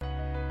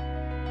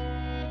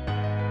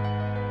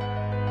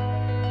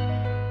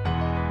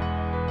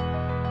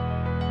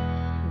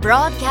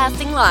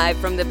Broadcasting live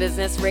from the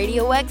Business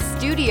Radio X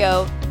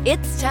studio,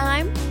 it's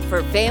time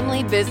for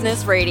Family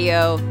Business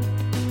Radio.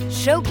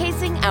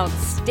 Showcasing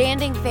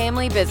outstanding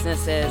family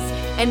businesses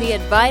and the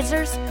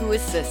advisors who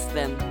assist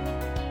them.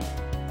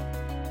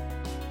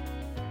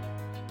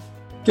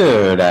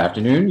 Good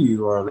afternoon.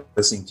 You are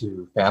listening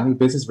to Family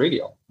Business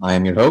Radio. I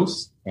am your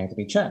host,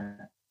 Anthony Chen.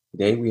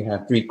 Today we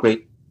have three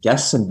great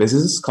guests and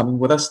businesses coming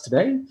with us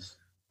today.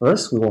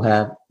 First, we will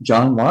have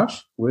John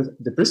Marsh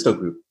with the Bristol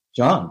Group.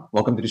 John,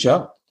 welcome to the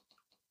show.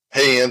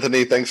 Hey,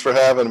 Anthony. Thanks for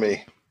having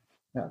me.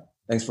 Yeah,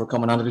 thanks for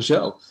coming onto the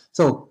show.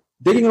 So,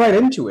 digging right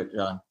into it,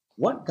 John,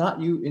 what got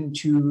you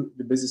into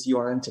the business you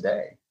are in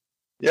today?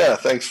 Yeah,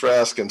 thanks for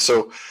asking.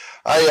 So,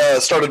 I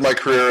started my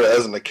career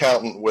as an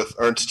accountant with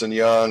Ernst &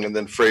 Young and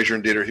then Fraser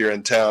 & Dieter here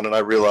in town, and I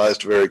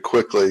realized very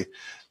quickly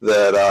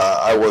that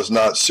I was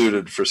not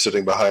suited for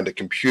sitting behind a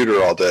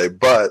computer all day,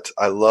 but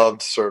I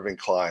loved serving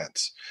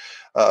clients.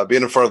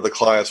 Being in front of the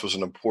clients was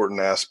an important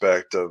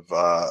aspect of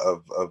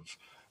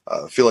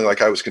feeling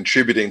like I was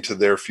contributing to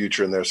their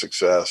future and their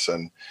success.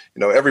 And, you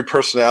know, every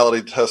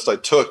personality test I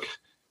took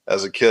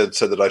as a kid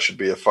said that I should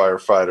be a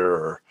firefighter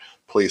or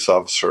police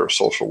officer or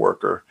social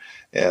worker.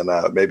 And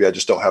maybe I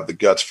just don't have the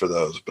guts for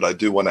those, but I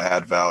do want to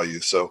add value.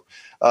 So,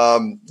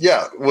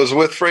 was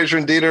with Fraser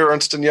 & Dieter,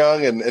 Ernst &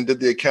 Young, and did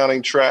the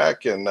accounting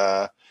track, and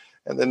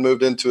then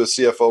moved into a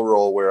CFO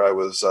role where I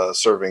was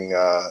serving,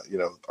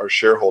 our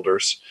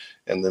shareholders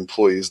and the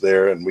employees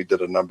there. And we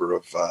did a number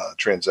of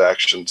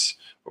transactions,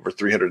 over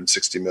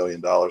 $360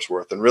 million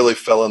worth, and really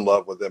fell in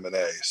love with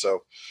M&A.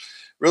 So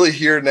really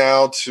here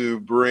now to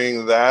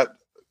bring that,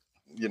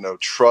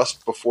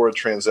 trust before a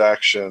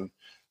transaction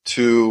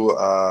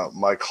to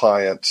my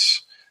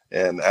clients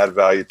and add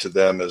value to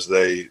them as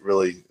they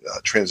really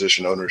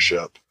transition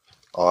ownership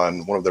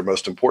on one of their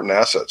most important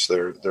assets,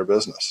 their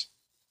business.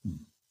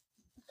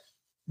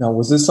 Now,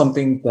 was this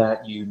something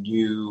that you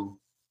knew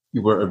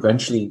you were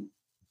eventually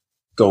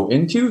go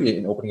into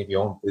in opening up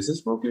your own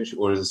business brokerage,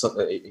 or is it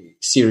a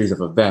series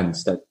of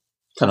events that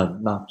kind of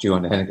knocked you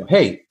on the head and go,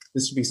 hey,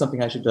 this should be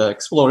something I should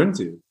explore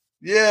into?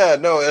 Yeah,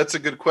 no, that's a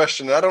good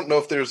question. I don't know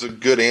if there's a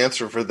good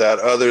answer for that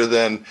other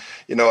than,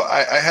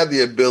 I had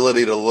the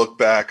ability to look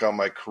back on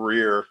my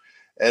career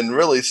and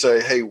really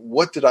say, hey,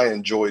 what did I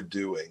enjoy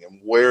doing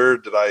and where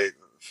did I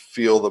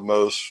feel the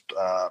most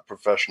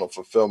professional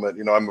fulfillment?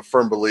 I'm a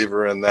firm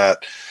believer in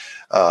that.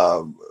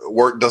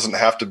 Work doesn't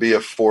have to be a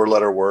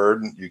 4-letter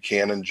word. You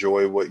can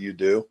enjoy what you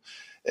do.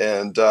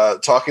 And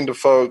talking to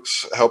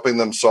folks, helping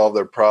them solve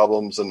their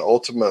problems, and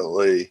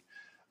ultimately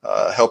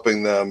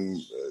helping them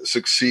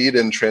succeed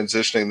in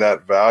transitioning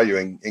that value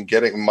and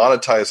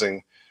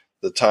monetizing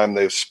the time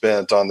they've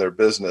spent on their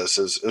business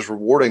is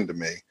rewarding to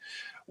me.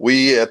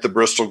 We at the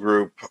Bristol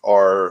Group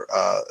are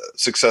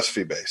success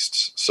fee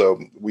based. So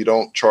we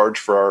don't charge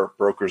for our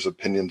brokers'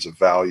 opinions of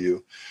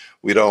value.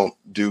 We don't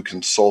do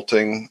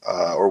consulting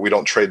or we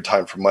don't trade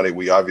time for money.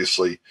 We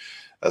obviously,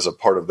 as a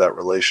part of that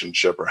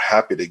relationship, are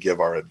happy to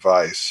give our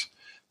advice.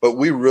 But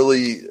we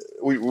really,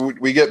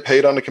 we get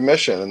paid on a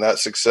commission and that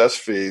success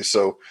fee.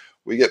 So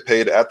we get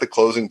paid at the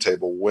closing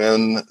table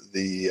when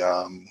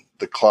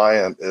the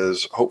client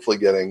is hopefully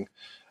getting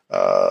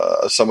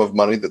a sum of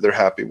money that they're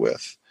happy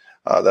with.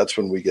 That's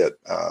when we get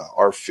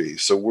our fee.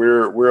 So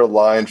we're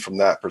aligned from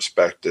that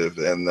perspective,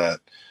 and that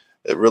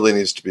it really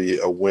needs to be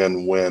a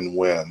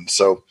win-win-win.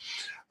 So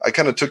I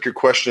kind of took your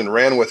question and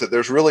ran with it.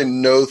 There's really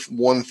no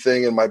one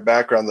thing in my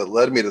background that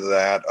led me to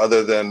that,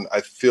 other than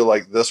I feel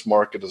like this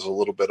market is a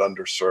little bit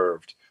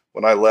underserved.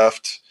 When I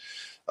left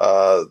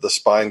the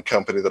spine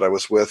company that I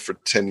was with for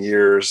 10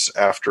 years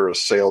after a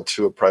sale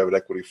to a private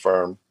equity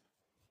firm,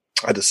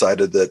 I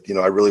decided that,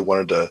 I really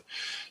wanted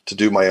to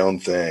do my own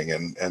thing.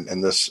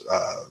 And this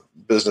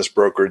business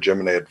brokerage,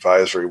 M&A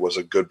advisory, was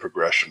a good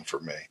progression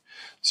for me.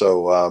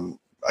 So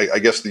I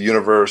guess the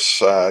universe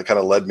kind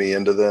of led me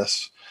into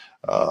this.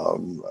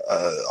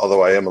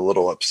 Although I am a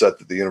little upset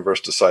that the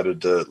universe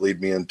decided to lead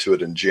me into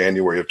it in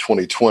January of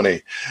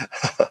 2020.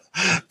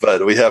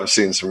 But we have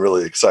seen some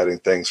really exciting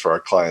things for our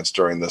clients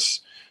during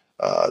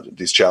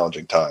these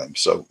challenging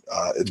times. So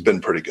it's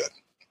been pretty good.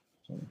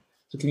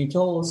 So can you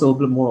tell us a little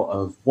bit more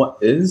of what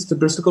is the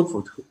Bristol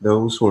Group for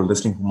those who are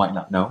listening who might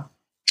not know?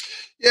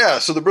 Yeah,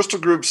 so the Bristol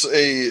Group's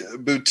a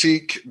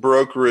boutique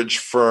brokerage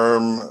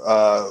firm.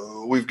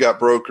 We've got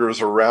brokers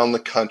around the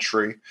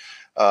country.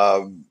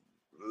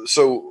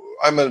 So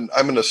I'm an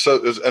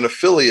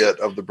affiliate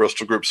of the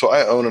Bristol Group. So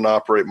I own and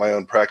operate my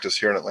own practice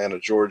here in Atlanta,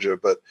 Georgia.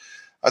 But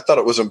I thought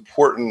it was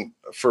important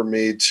for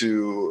me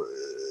to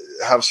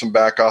have some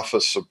back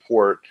office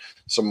support,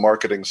 some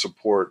marketing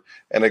support,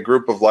 and a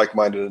group of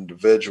like-minded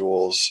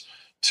individuals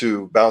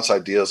to bounce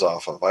ideas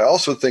off of. I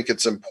also think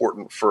it's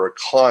important for a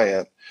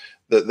client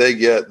that they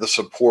get the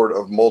support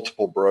of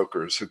multiple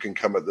brokers who can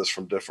come at this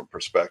from different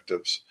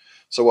perspectives.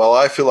 So while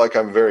I feel like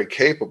I'm very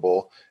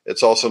capable,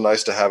 it's also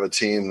nice to have a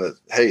team that,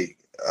 hey,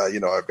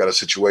 I've got a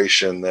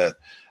situation that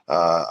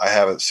I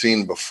haven't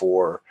seen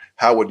before.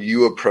 How would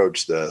you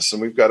approach this?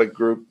 And we've got a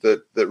group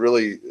that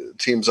really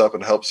teams up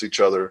and helps each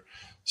other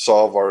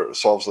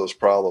solves those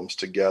problems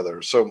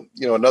together. So,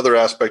 another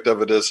aspect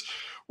of it is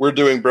we're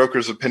doing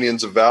brokers'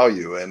 opinions of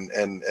value,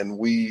 and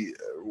we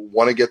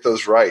want to get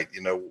those right.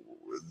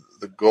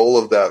 The goal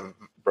of that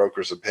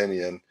broker's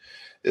opinion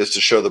is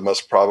to show the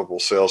most probable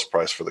sales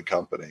price for the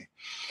company.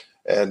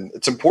 And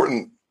it's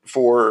important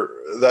for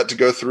that to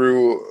go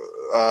through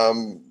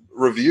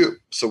review.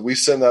 So we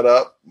send that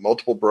up.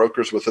 Multiple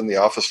brokers within the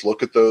office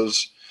look at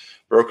those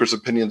brokers'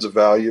 opinions of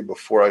value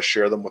before I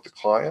share them with the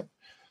client.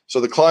 So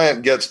the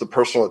client gets the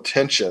personal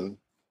attention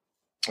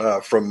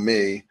from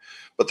me,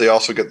 but they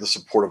also get the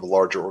support of a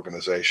larger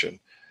organization.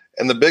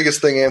 And the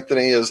biggest thing,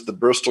 Anthony, is the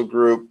Bristol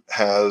Group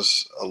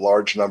has a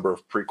large number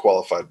of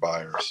pre-qualified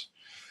buyers.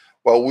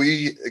 While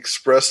we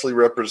expressly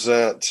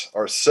represent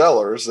our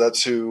sellers,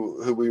 that's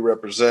who we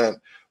represent,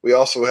 we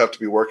also have to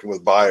be working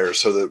with buyers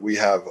so that we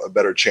have a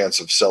better chance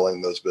of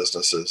selling those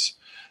businesses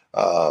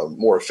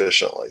more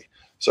efficiently.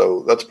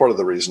 So that's part of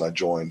the reason I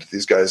joined.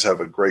 These guys have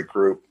a great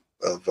group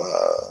of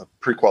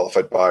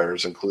pre-qualified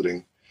buyers,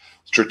 including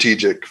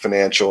strategic,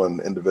 financial,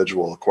 and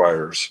individual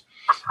acquirers.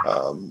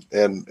 And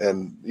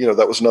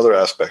that was another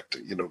aspect,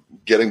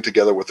 getting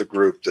together with a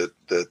group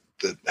that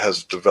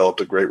has developed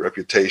a great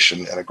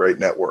reputation and a great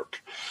network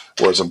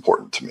was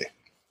important to me.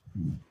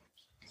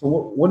 So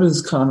what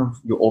is kind of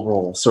your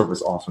overall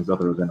service offerings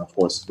other than, of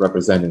course,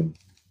 representing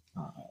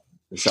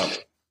the seller?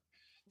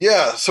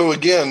 Yeah. So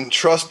again,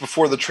 trust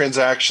before the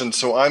transaction.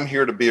 So I'm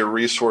here to be a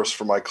resource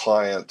for my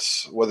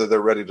clients, whether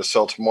they're ready to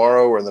sell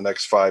tomorrow or in the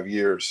next 5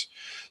 years.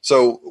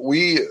 So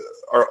we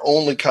are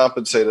only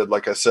compensated,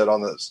 like I said,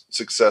 on the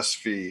success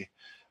fee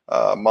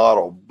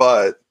model,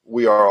 but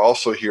we are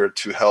also here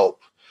to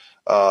help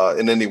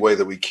in any way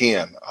that we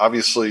can.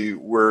 Obviously,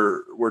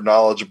 we're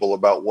knowledgeable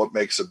about what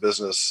makes a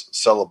business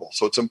sellable.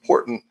 So it's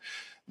important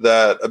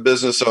that a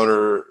business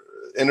owner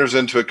enters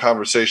into a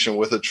conversation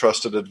with a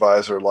trusted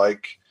advisor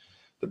like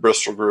the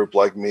Bristol Group,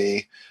 like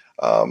me,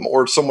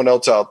 or someone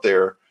else out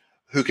there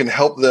who can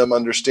help them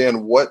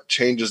understand what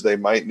changes they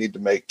might need to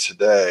make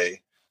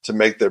today to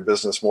make their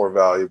business more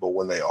valuable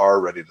when they are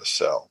ready to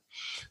sell.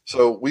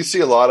 So we see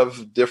a lot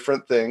of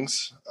different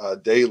things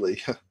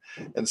daily.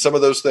 And some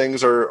of those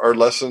things are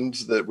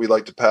lessons that we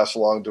like to pass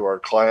along to our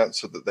clients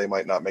so that they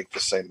might not make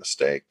the same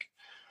mistake,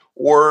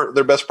 or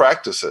their best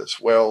practices.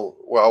 Well,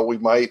 we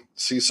might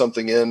see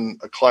something in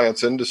a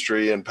client's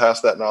industry and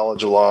pass that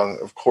knowledge along,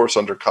 of course,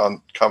 under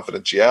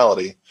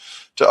confidentiality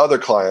to other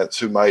clients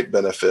who might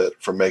benefit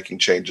from making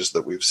changes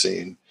that we've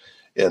seen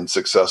in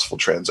successful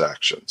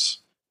transactions.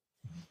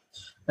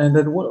 And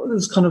then what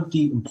is kind of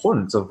the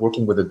importance of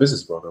working with a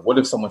business broker? What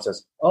if someone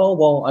says, oh,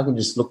 well, I can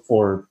just look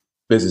for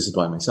businesses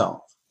by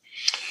myself?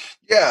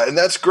 Yeah, and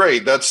that's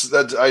great. But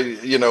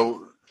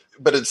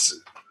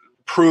it's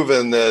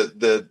proven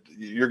that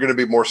you're going to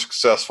be more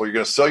successful. You're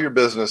going to sell your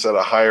business at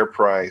a higher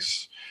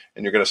price,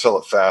 and you're going to sell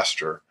it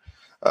faster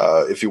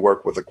if you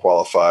work with a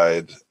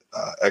qualified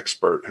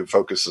expert who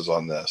focuses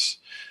on this.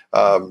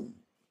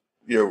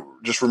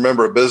 Just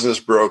remember, a business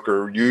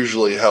broker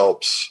usually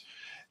helps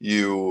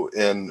you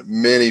in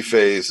many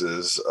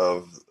phases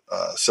of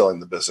selling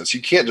the business.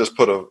 You can't just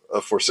put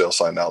a for sale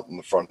sign out in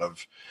the front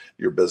of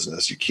your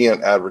business. You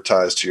can't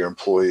advertise to your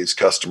employees,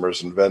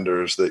 customers, and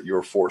vendors that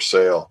you're for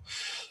sale.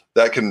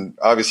 That can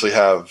obviously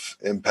have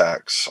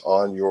impacts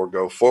on your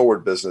go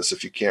forward business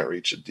if you can't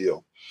reach a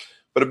deal.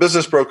 But a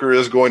business broker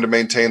is going to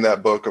maintain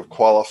that book of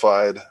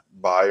qualified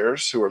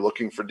buyers who are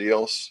looking for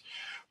deals.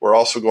 We're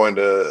also going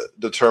to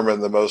determine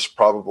the most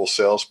probable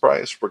sales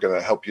price. We're going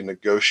to help you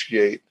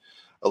negotiate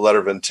a letter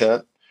of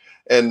intent.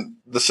 And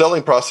the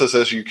selling process,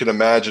 as you can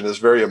imagine, is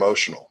very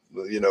emotional.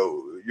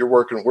 We're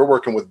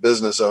working with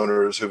business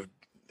owners who've,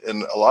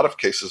 in a lot of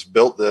cases,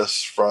 built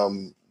this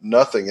from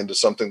nothing into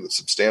something that's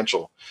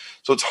substantial.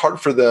 So it's hard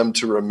for them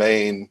to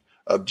remain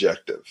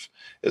objective.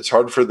 It's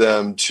hard for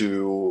them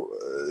to,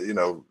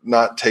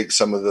 not take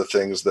some of the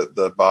things that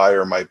the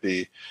buyer might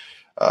be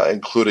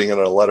including in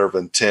a letter of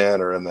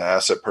intent or in the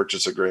asset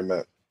purchase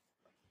agreement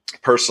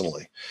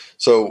personally.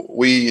 So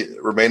we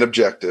remain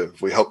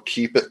objective. We help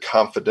keep it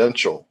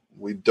confidential.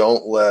 We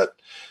don't let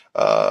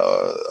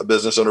a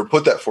business owner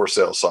put that for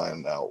sale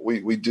sign out.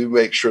 We do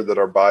make sure that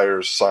our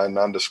buyers sign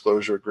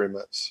non-disclosure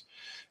agreements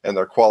and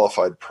they're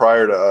qualified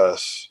prior to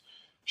us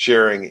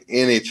sharing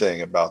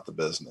anything about the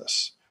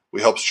business.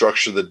 We help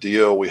structure the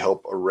deal. We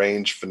help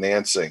arrange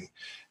financing.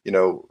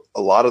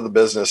 A lot of the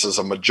businesses,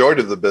 a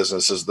majority of the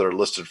businesses that are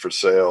listed for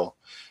sale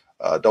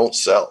don't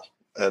sell.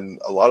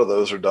 And a lot of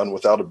those are done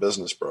without a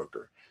business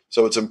broker.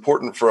 So it's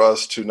important for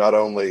us to not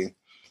only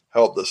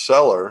help the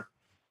seller,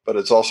 but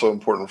it's also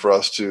important for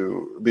us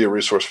to be a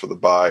resource for the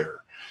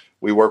buyer.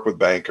 We work with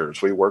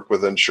bankers. We work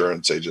with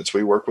insurance agents.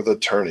 We work with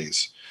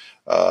attorneys.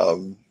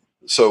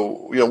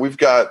 So we've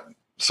got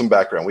some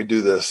background. We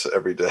do this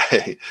every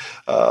day.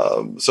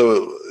 A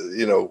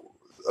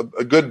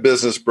good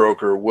business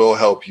broker will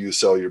help you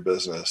sell your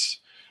business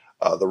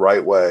the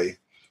right way,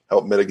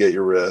 help mitigate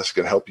your risk,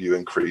 and help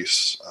you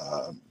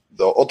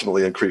they'll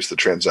ultimately increase the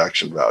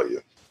transaction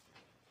value.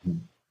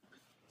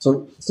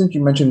 So since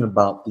you mentioned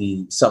about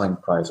the selling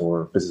price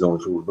or business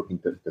owners who are looking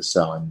to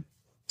sell and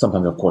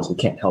sometimes, of course, we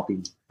can't help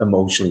you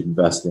emotionally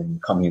invest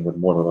in coming in with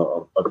more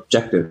of an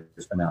objective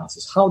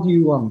analysis. How do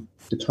you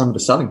determine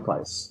the selling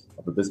price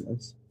of the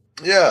business?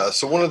 Yeah.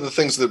 So one of the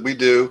things that we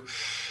do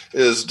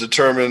is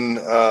determine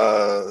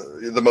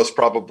the most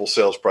probable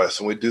sales price.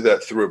 And we do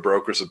that through a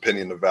broker's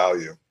opinion of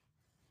value.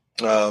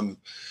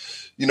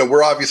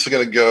 We're obviously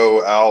going to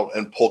go out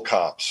and pull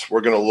comps.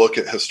 We're going to look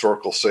at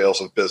historical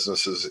sales of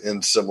businesses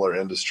in similar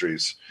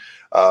industries.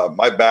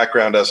 My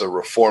background as a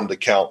reformed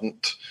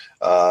accountant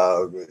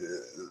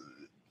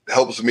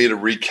helps me to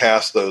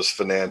recast those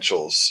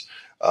financials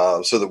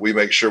so that we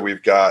make sure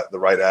we've got the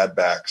right add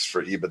backs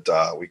for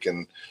EBITDA. We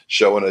can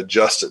show an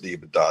adjusted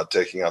EBITDA,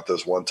 taking out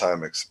those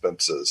one-time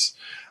expenses.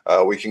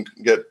 We can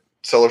get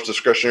sellers'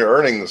 discretionary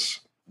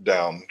earnings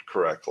down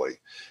correctly.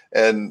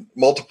 And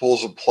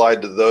multiples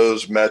applied to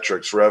those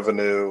metrics,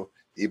 revenue,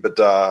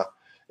 EBITDA,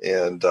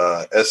 and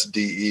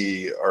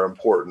SDE are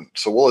important.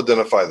 So we'll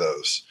identify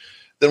those.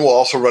 Then we'll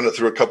also run it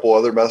through a couple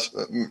other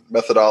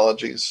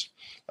methodologies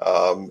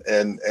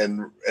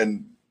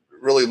and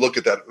really look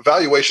at that.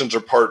 Valuations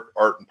are part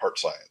art and part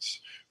science,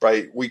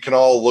 right? We can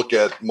all look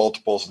at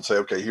multiples and say,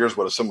 okay, here's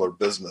what a similar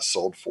business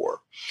sold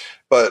for.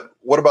 But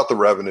what about the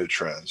revenue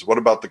trends? What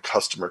about the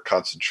customer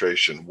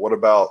concentration? What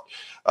about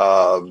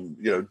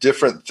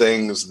different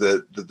things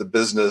that the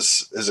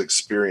business has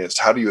experienced?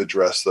 How do you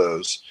address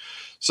those?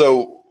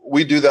 So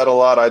we do that a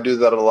lot. I do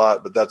that a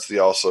lot, but that's the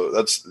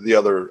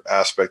other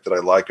aspect that I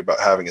like about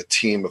having a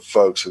team of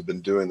folks who've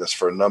been doing this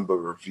for a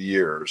number of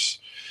years,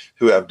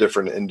 who have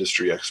different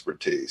industry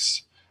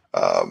expertise.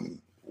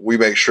 We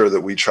make sure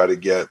that we try to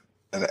get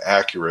an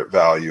accurate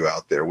value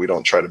out there. We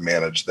don't try to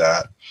manage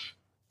that.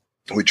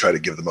 We try to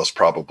give the most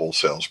probable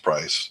sales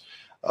price.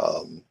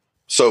 I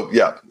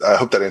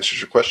hope that answers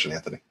your question,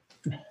 Anthony.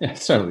 Yeah,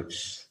 certainly.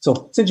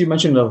 So since you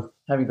mentioned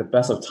having the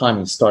best of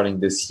timing starting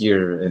this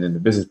year in the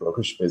business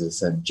brokerage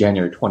business in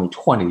January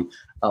 2020,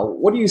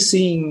 what are you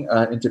seeing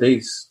in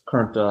today's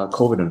current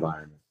COVID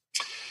environment?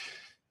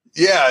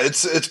 Yeah,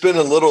 it's been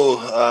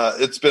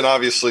it's been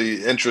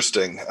obviously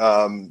interesting.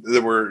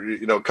 There were,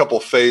 a couple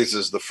of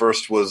phases. The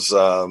first was,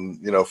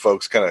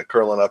 folks kind of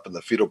curling up in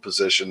the fetal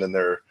position in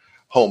their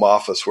home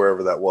office,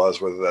 wherever that was,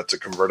 whether that's a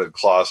converted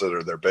closet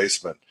or their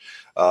basement.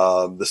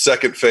 The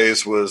second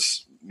phase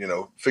was,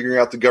 figuring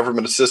out the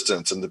government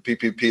assistance and the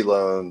PPP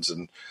loans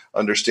and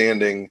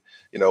understanding,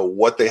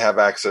 what they have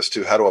access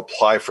to, how to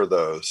apply for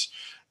those.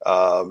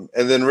 And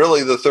then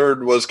really the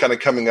third was kind of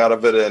coming out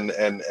of it and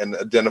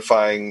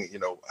identifying,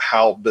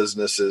 how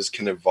businesses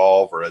can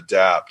evolve or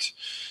adapt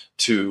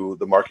to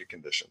the market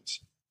conditions.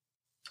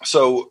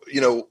 So,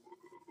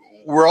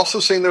 we're also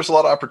seeing there's a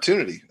lot of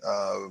opportunity.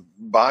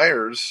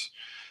 Buyers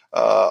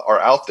are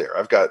out there.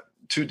 I've got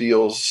 2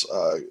 deals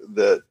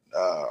that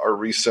are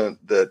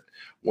recent that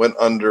went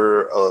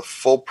under a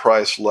full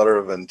price letter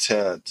of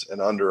intent in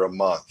under a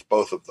month,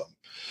 both of them.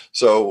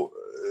 So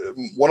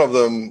one of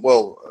them,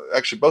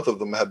 both of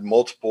them had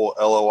multiple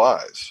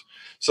LOIs.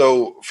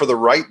 So for the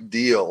right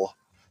deal,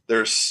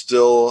 there's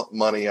still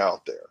money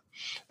out there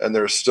and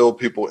there's still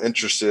people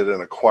interested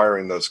in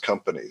acquiring those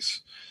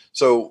companies.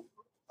 So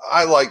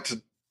I like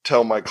to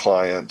tell my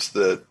clients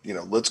that,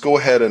 let's go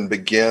ahead and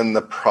begin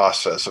the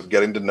process of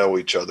getting to know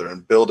each other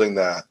and building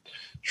that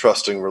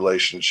trusting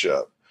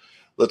relationship.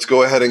 Let's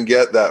go ahead and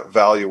get that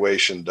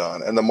valuation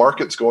done. And the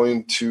market's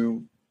going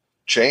to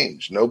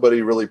change.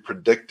 Nobody really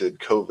predicted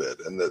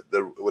COVID and that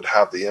it would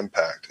have the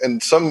impact.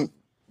 And some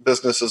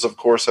businesses, of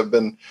course, have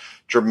been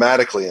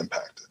dramatically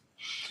impacted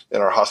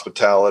in our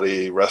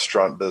hospitality,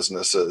 restaurant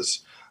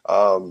businesses.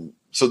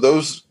 So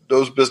those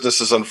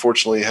businesses,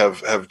 unfortunately,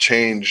 have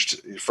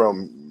changed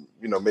from,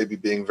 maybe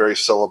being very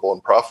sellable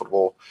and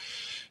profitable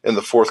in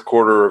the fourth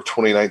quarter of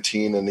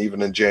 2019 and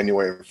even in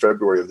January and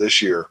February of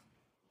this year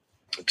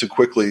to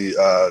quickly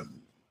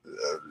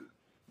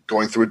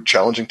going through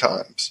challenging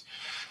times.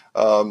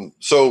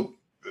 So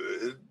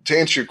to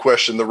answer your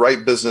question, the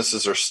right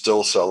businesses are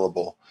still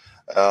sellable.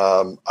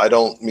 I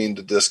don't mean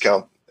to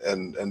discount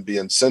and be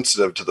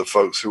insensitive to the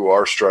folks who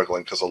are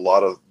struggling, because a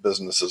lot of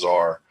businesses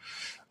are.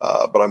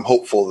 But I'm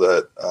hopeful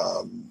that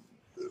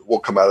we'll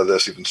come out of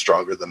this even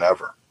stronger than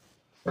ever.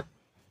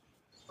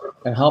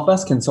 And how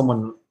best can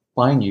someone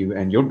find you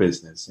and your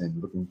business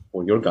and looking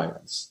for your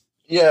guidance?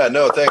 Yeah,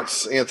 no,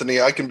 thanks,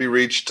 Anthony. I can be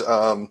reached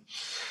on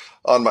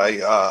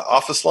my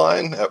office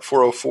line at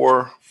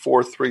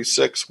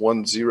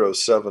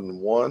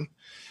 404-436-1071.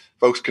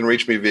 Folks can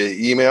reach me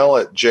via email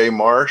at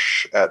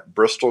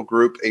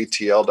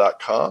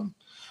jmarsh@bristolgroup.atl.com,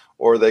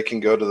 or they can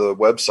go to the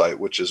website,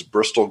 which is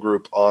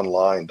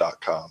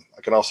bristolgrouponline.com.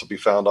 I can also be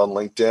found on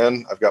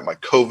LinkedIn. I've got my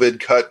COVID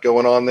cut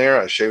going on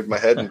there. I shaved my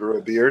head and grew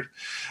a beard.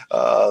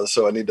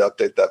 So I need to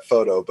update that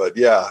photo. But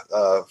yeah,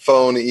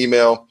 phone,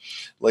 email,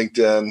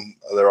 LinkedIn,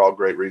 they're all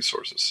great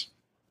resources.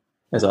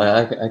 Yeah, so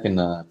I can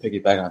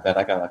piggyback on that.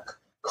 I got a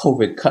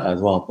COVID cut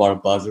as well,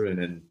 Barb Buzzer. And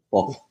then,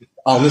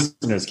 our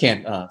listeners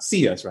can't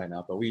see us right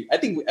now, but I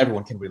think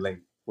everyone can relate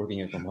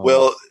working from home?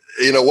 Well,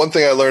 one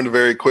thing I learned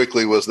very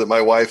quickly was that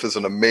my wife is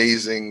an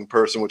amazing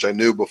person, which I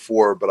knew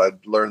before, but I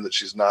learned that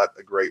she's not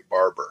a great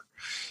barber.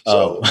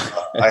 So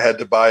I had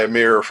to buy a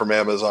mirror from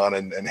Amazon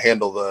and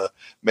handle the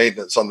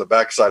maintenance on the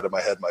backside of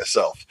my head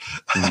myself.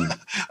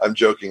 I'm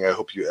joking. I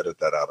hope you edit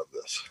that out of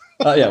this.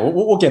 Yeah,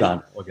 we'll get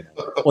on.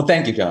 Well,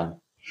 thank you, John.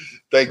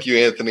 Thank you,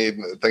 Anthony.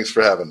 Thanks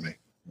for having me.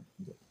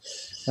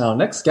 Now,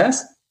 next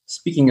guest,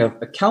 speaking of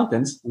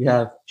accountants, we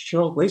have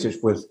Cheryl Glazers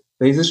with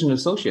Glazers &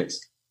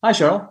 Associates. Hi,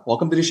 Cheryl.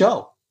 Welcome to the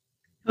show.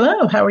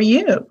 Hello. How are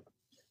you?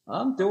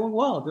 I'm doing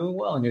well.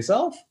 And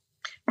yourself?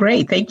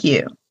 Great. Thank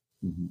you.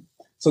 Mm-hmm.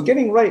 So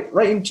getting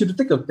right into the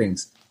thick of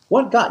things,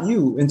 what got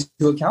you into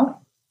accounting?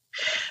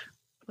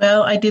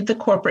 Well, I did the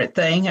corporate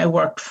thing. I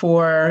worked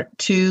for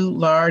 2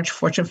 large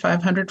Fortune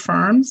 500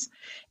 firms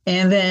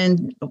and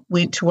then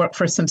went to work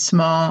for some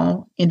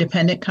small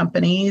independent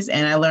companies.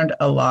 And I learned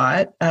a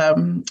lot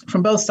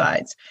from both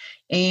sides.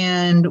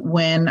 And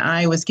when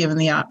I was given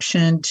the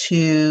option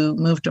to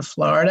move to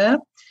Florida,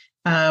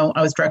 I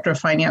was director of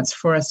finance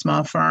for a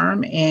small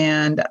firm.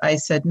 And I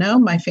said, no,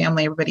 my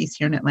family, everybody's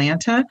here in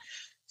Atlanta.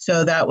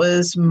 So that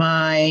was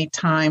my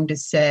time to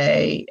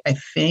say, I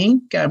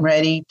think I'm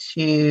ready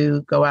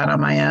to go out on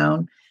my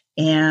own.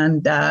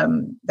 And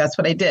that's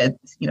what I did.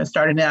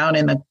 Started out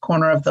in the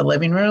corner of the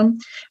living room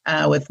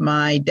with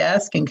my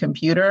desk and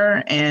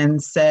computer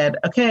and said,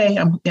 okay,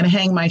 I'm going to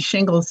hang my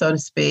shingle, so to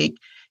speak,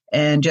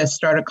 and just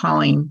started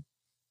calling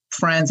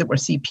friends that were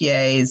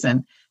CPAs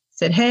and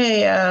said,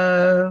 hey,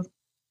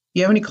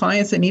 you have any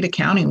clients that need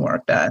accounting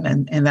work done?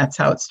 And that's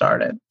how it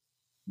started.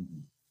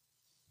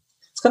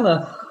 It's kind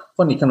of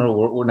funny,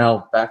 we're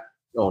now back,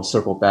 or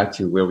circle back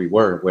to where we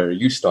were, where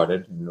you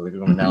started in the living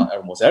room. Now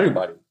almost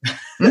everybody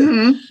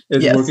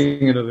is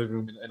working in the living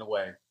room in a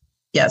way.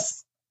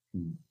 Yes.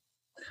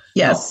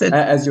 Yes. Now,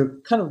 as you're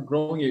kind of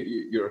growing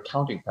your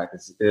accounting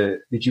practice,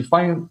 did you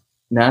find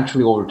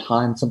naturally over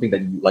time something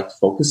that you like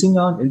focusing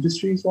on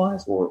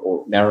industries-wise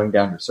or narrowing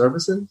down your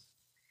services?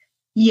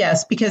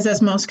 Yes, because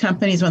as most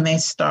companies, when they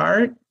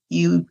start,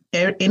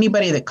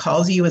 anybody that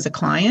calls you as a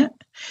client,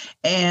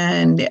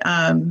 and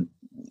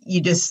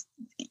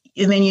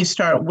then you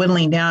start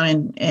whittling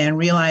down and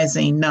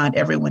realizing not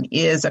everyone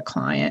is a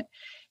client.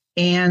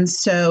 And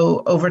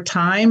so over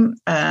time,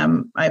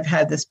 I've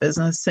had this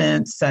business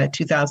since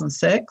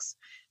 2006.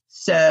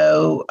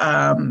 So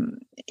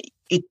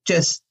it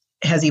just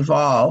has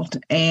evolved,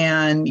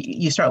 and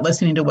you start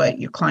listening to what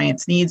your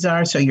clients' needs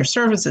are. So your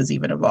services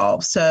even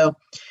evolve. So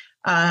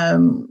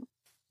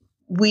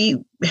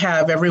we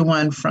have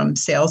everyone from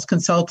sales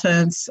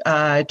consultants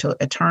to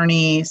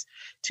attorneys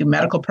to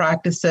medical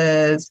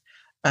practices.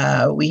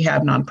 We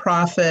have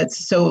nonprofits.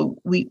 So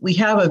we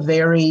have a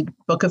varied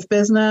book of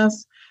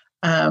business,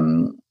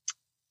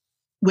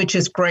 which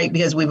is great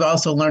because we've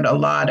also learned a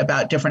lot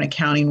about different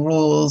accounting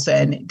rules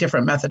and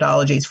different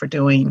methodologies for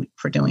doing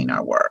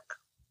our work.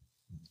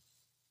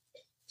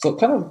 So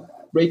kind of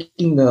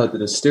breaking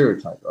the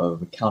stereotype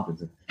of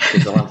accountants,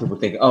 because a lot of people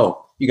think,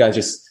 oh, you guys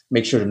just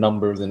make sure the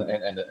numbers and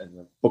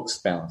the books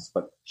balance.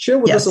 But share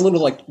with us a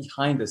little like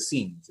behind the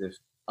scenes. If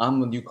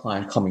I'm a new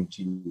client coming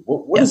to you,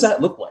 what does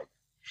that look like?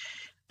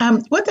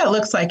 What that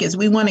looks like is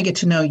we want to get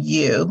to know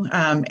you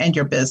and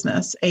your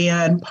business.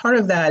 And part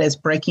of that is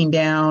breaking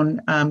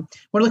down,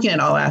 we're looking at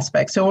all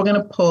aspects. So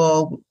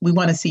we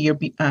want to see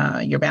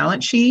your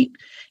balance sheet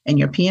and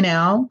your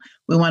P&L.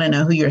 We want to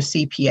know who your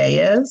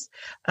CPA is.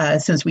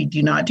 Since we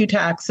do not do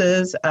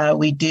taxes,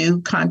 we do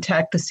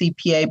contact the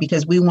CPA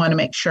because we want to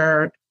make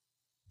sure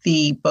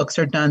the books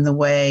are done the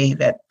way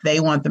that they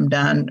want them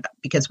done,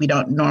 because we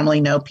don't normally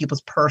know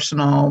people's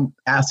personal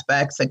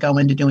aspects that go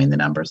into doing the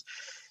numbers.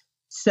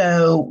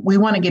 So we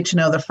want to get to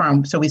know the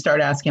firm. So we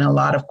start asking a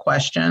lot of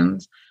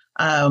questions.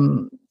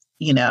 If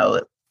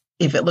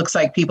it looks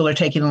like people are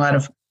taking a lot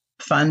of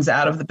funds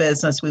out of the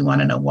business, we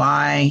want to know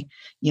why,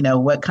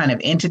 what kind of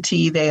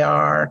entity they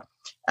are.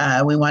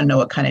 We want to know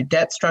what kind of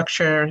debt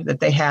structure that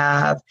they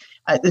have.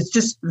 It's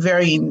just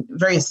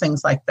various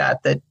things like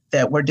that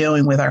we're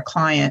doing with our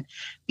client,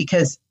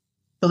 because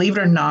believe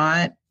it or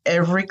not,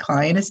 every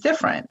client is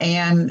different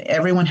and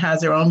everyone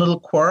has their own little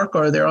quirk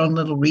or their own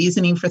little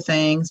reasoning for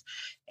things.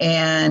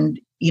 And,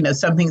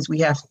 some things we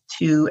have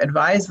to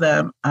advise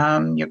them.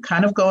 You're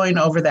kind of going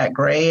over that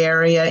gray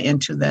area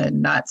into the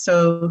not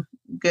so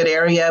good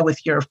area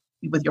with your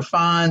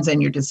funds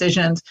and your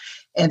decisions.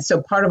 And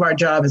so part of our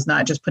job is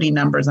not just putting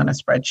numbers on a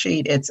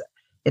spreadsheet.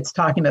 It's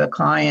talking to the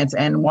clients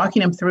and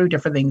walking them through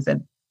different things.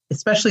 And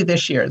especially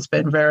this year, it's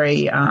been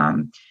very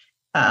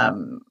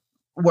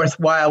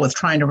worthwhile with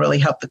trying to really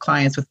help the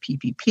clients with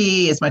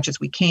PPP as much as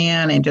we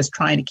can, and just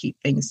trying to keep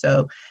things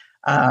so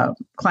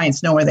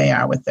clients know where they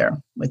are with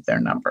their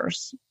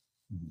numbers.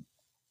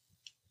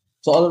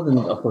 So other than,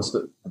 of course,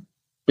 the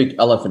big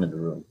elephant in the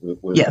room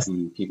with yes.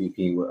 the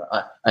PPP,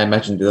 I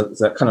imagine is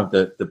that kind of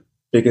the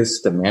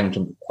biggest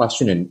management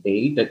question and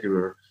aid that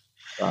you're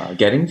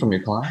getting from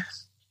your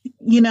clients?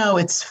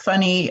 It's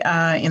funny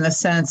in the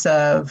sense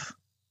of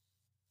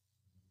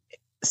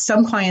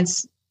some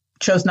clients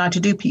chose not to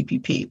do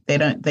PPP.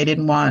 They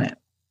didn't want it.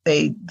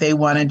 They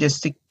wanted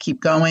just to keep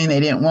going. They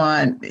didn't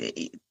want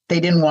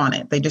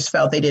it. They just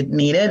felt they didn't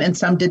need it, and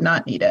some did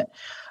not need it.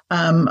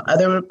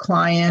 Other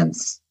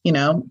clients,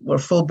 were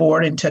full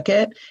board and took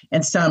it,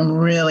 and some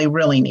really,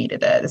 really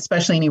needed it,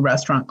 especially any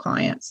restaurant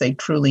clients. They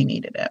truly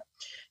needed it.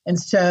 And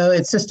so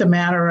it's just a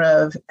matter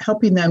of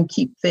helping them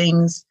keep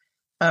things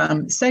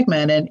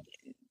segmented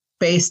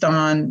based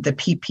on the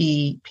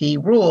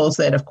PPP rules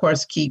that, of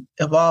course, keep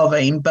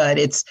evolving, but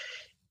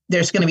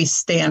there's going to be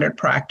standard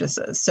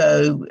practices.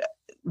 So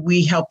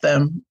we help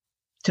them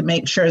to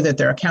make sure that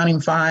their accounting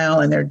file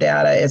and their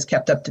data is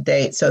kept up to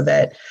date so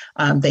that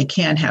they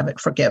can have it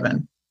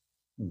forgiven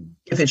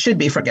if it should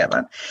be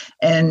forgiven.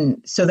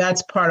 And so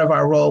that's part of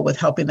our role with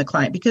helping the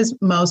client, because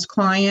most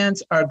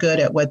clients are good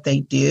at what they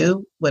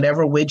do,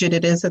 whatever widget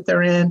it is that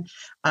they're in,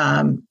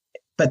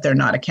 but they're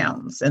not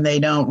accountants, and they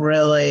don't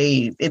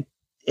really,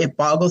 it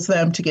boggles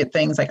them to get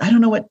things like, I don't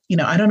know what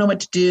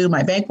to do.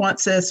 My bank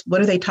wants this.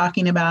 What are they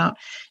talking about?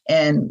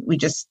 And we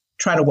just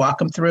try to walk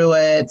them through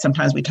it.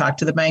 Sometimes we talk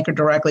to the banker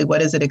directly.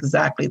 What is it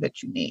exactly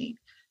that you need?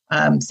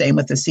 Same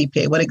with the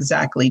CPA. What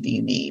exactly do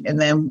you need? And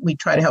then we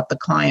try to help the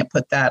client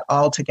put that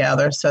all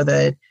together so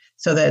that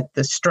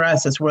the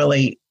stress is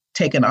really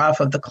taken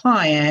off of the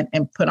client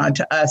and put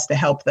onto us to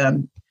help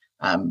them.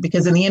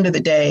 Because in the end of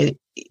the day,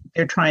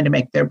 they're trying to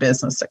make their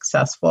business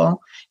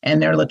successful,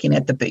 and they're looking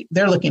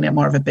at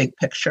more of a big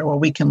picture where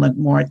we can look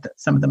more at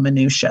some of the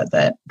minutia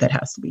that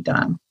has to be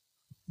done.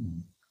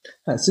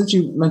 Since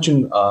you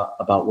mentioned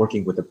about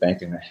working with the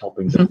bank and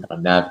helping them kind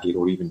of navigate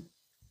or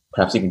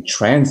perhaps even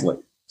translate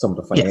some of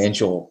the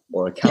financial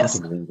or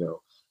accounting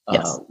lingo,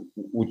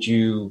 would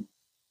you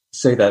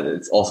say that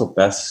it's also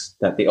best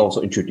that they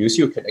also introduce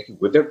you or connect you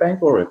with their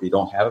bank, or if they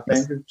don't have a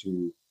banker,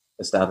 to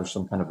establish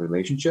some kind of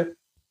relationship?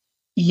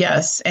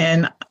 Yes,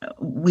 and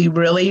we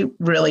really,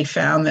 really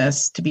found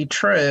this to be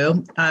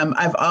true.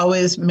 I've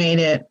always made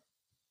it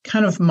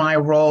kind of my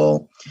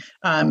role,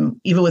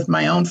 even with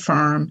my own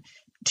firm,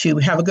 to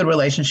have a good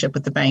relationship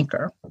with the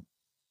banker,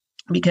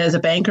 because a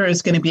banker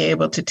is going to be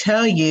able to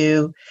tell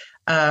you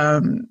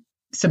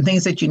some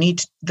things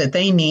that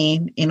they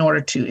need in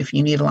order to, if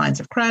you need lines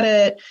of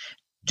credit,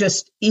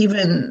 just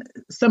even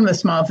some of the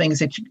small things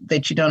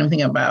that you don't even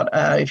think about.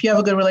 If you have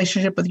a good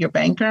relationship with your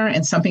banker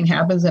and something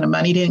happens and the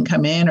money didn't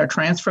come in or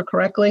transfer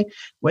correctly,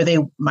 where they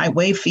might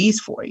waive fees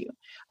for you,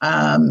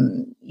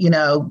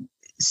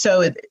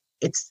 so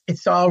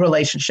it's all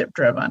relationship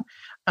driven.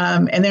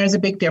 And there's a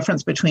big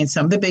difference between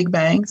some of the big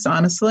banks,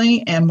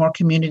 honestly, and more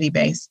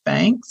community-based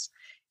banks.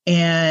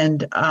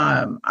 And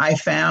I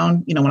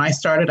found, when I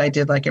started, I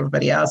did like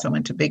everybody else. I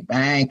went to big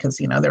bank because,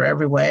 they're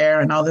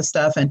everywhere and all this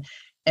stuff.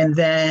 And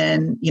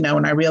then,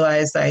 when I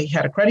realized I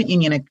had a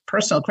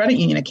personal credit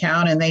union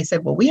account, and they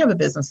said, well, we have a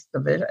business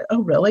division.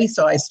 Oh, really?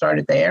 So I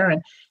started there.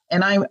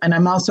 And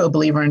I'm also a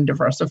believer in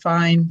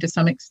diversifying to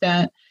some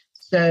extent.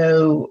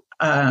 So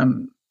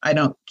I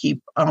don't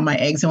keep all my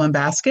eggs in one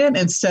basket.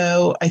 And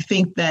so I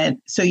think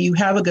so you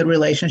have a good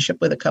relationship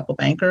with a couple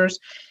bankers,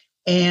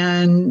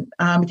 and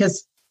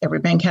because every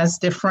bank has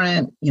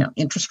different,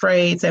 interest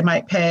rates they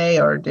might pay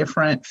or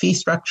different fee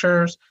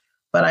structures.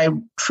 But I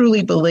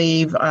truly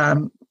believe,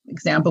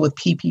 example with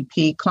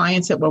PPP,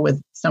 clients that were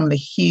with some of the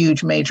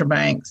huge major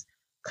banks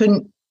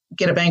couldn't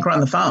get a banker on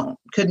the phone,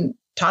 couldn't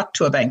talk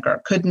to a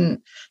banker,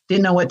 didn't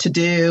know what to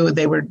do.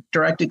 They were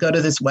directed to go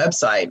to this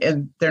website,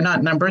 and they're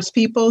not numbers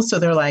people. So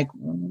they're like,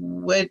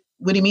 what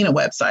do you mean a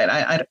website?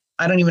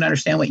 I don't even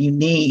understand what you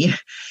need.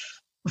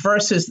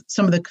 Versus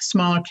some of the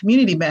smaller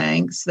community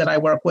banks that I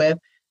work with,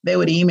 they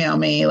would email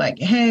me like,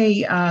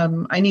 hey,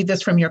 I need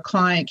this from your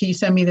client. Can you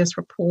send me this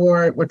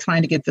report? We're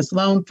trying to get this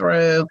loan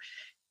through.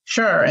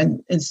 Sure.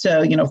 And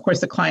so, of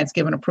course, the client's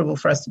given approval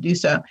for us to do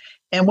so.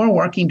 And we're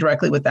working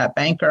directly with that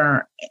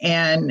banker.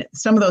 And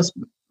some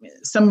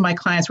of my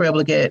clients were able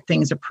to get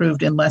things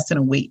approved in less than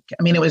a week.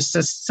 I mean, it was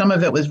just, some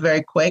of it was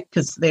very quick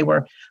because they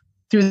were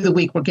through the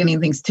week, we're getting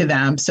things to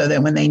them so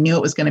that when they knew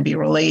it was going to be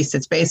released,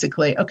 it's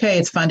basically, okay,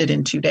 it's funded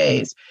in 2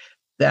 days.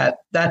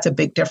 That's a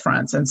big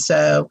difference. And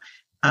so,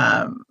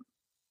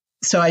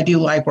 so I do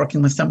like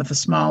working with some of the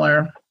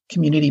smaller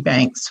community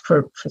banks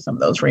for some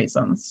of those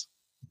reasons.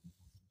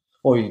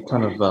 Well, you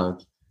kind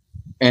of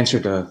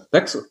answered the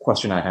next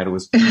question I had. It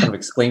was kind of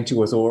explain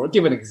to us or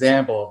give an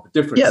example of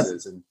the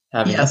differences in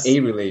having a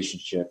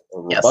relationship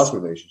or robust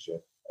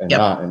relationship and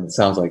not. And it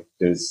sounds like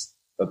there's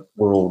a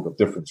world of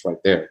difference right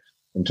there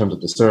in terms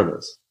of the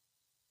service.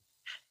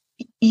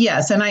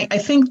 Yes. And I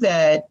think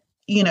that,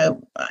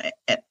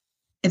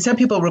 and some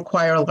people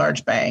require a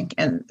large bank.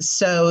 And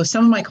so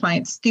some of my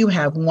clients do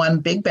have one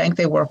big bank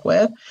they work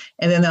with,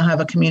 and then they'll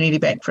have a community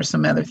bank for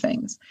some other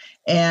things.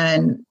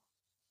 And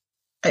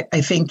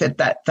I think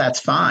that's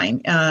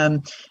fine.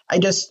 I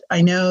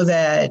know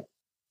that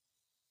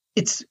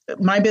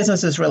my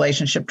business is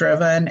relationship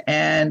driven,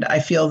 and I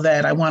feel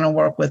that I want to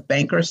work with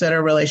bankers that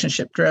are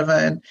relationship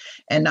driven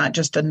and not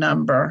just a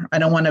number. I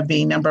don't want to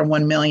be number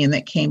 1 million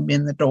that came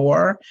in the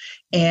door.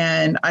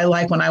 And I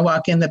like when I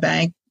walk in the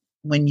bank,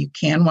 when you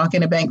can walk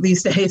in a bank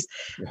these days,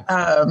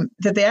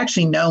 that they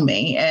actually know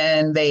me,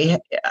 and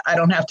I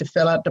don't have to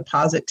fill out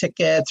deposit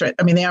tickets.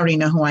 They already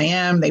know who I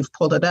am. They've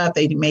pulled it up.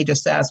 They may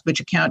just ask, which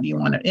account do you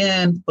want it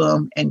in?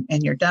 Boom, and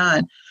you're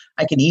done.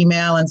 I can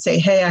email and say,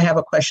 hey, I have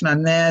a question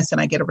on this,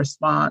 and I get a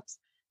response,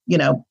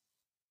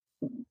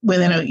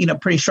 within a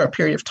pretty short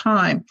period of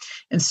time.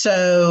 And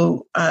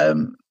so,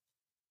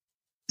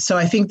 so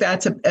I think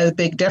that's a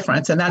big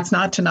difference. And that's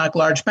not to knock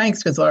large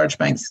banks, because large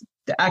banks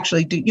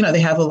actually do, they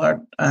have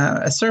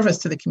a service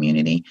to the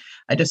community.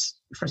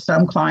 For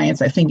some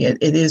clients, I think it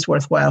is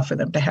worthwhile for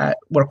them to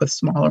work with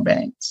smaller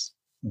banks.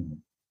 Mm-hmm.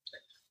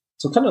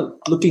 So kind of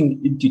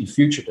looking into the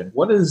future then,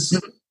 what is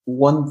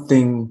one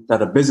thing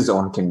that a business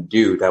owner can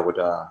do that would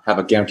have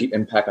a guaranteed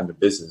impact on the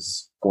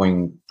business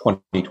going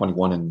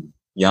 2021 and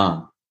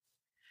beyond?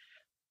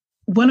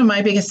 One of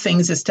my biggest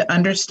things is to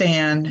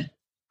understand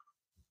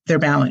their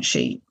balance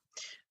sheet.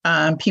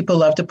 People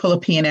love to pull a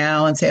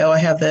P&L and say, oh, I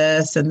have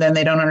this, and then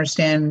they don't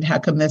understand how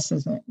come this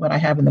isn't what I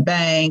have in the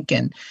bank.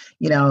 And,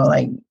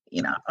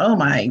 oh,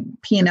 my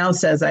P&L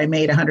says I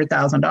made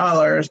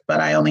 $100,000,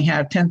 but I only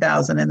have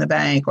 $10,000 in the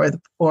bank.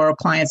 Or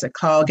clients that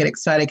call get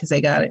excited because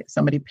they got it,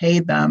 somebody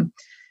paid them.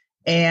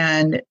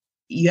 And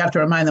you have to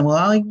remind them,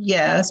 well,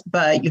 yes,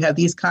 but you have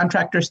these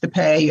contractors to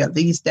pay, you have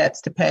these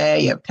debts to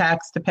pay, you have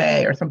tax to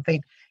pay or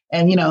something.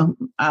 And,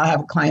 I'll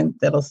have a client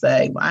that'll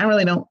say, well, I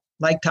really don't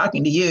like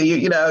talking to you.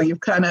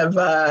 You've kind of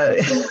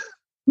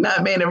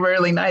not made it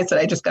really nice that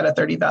I just got a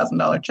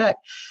 $30,000 check.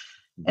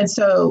 And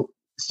so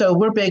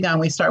we're big on,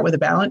 we start with a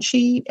balance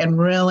sheet and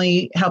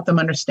really help them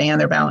understand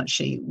their balance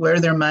sheet, where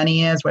their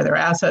money is, where their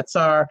assets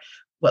are,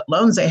 what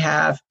loans they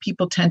have.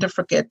 People tend to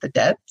forget the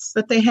debts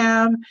that they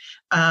have,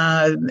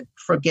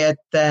 forget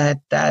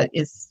that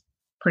is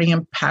pretty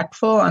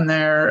impactful on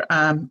their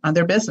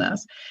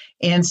business.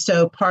 And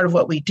so part of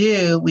what we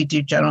do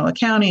general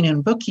accounting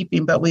and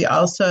bookkeeping, but we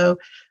also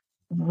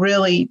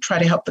really try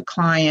to help the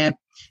client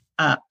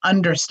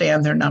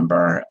understand their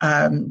number,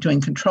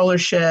 doing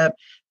controllership,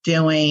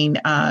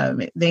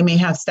 they may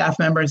have staff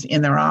members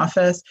in their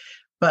office,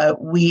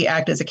 but we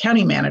act as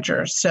accounting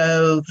managers.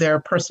 So their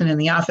person in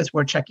the office,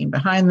 we're checking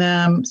behind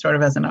them, sort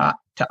of as to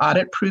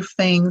audit proof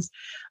things,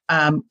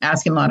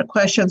 asking a lot of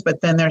questions, but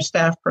then their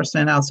staff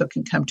person also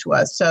can come to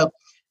us. So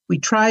we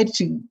try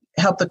to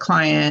help the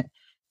client.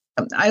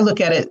 I look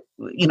at it,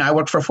 I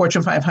work for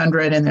Fortune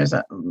 500, and there's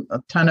a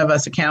ton of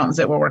us accountants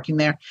that were working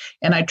there.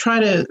 And I try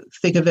to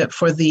think of it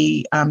for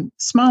the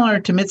smaller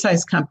to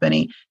mid-sized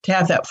company to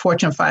have that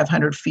Fortune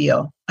 500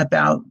 feel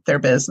about their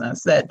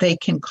business, that they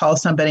can call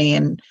somebody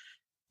and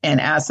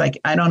ask, like,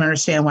 I don't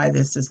understand why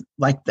this is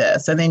like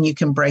this. And then you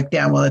can break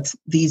down, well, it's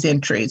these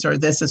entries, or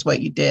this is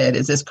what you did.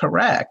 Is this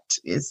correct?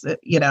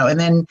 And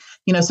then,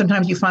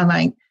 sometimes you find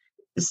like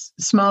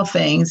small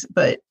things,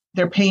 but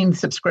they're paying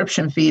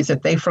subscription fees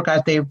that they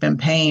forgot they've been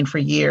paying for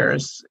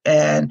years.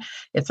 And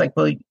it's like,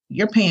 well,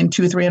 you're paying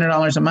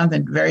 $200-$300 a month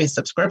in various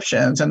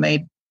subscriptions, and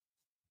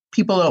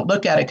people don't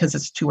look at it because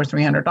it's $200 or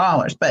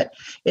 $300. But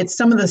it's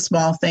some of the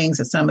small things,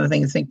 and some of the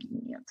things,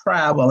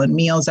 travel and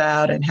meals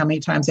out, and how many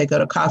times they go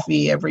to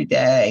coffee every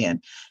day.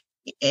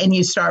 And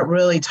you start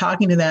really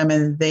talking to them,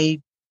 and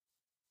they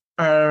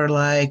are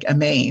like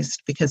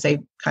amazed because they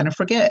kind of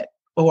forget,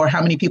 or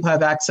how many people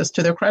have access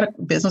to their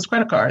business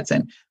credit cards,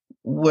 and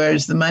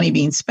where's the money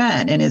being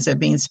spent, and is it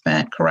being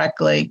spent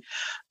correctly?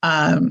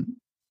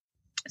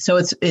 So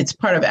it's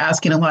part of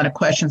asking a lot of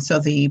questions so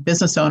the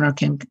business owner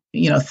can,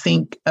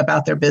 think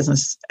about their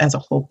business as a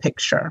whole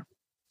picture.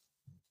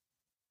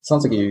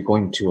 Sounds like you're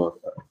going to a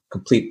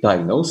complete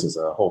diagnosis,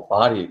 a whole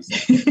body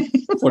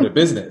for the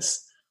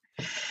business.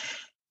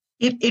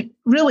 It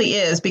really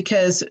is,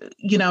 because,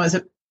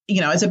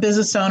 as a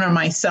business owner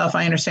myself,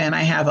 I understand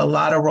I have a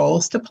lot of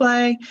roles to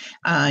play.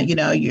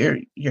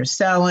 You're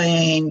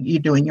selling, you're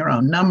doing your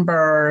own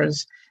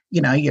numbers,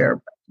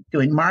 you're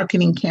doing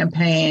marketing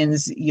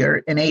campaigns,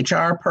 you're an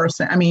HR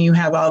person. You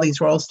have all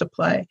these roles to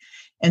play.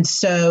 And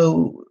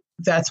so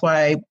that's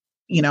why,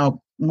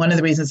 one of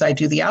the reasons I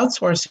do the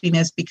outsourcing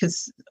is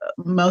because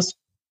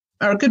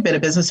a good bit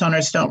of business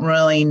owners don't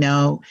really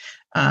know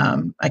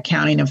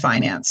accounting and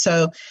finance.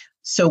 So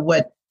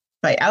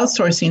by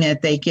outsourcing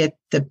it, they get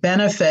the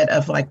benefit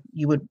of, like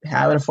you would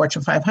have at a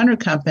Fortune 500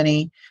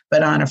 company,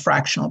 but on a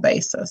fractional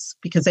basis,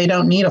 because they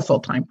don't need a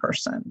full-time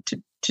person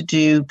to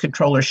do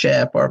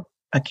controllership or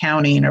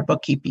accounting or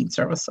bookkeeping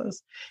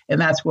services.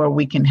 And that's where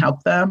we can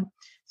help them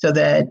so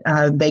that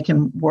they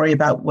can worry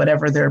about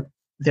whatever their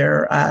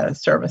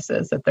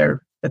services that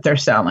they're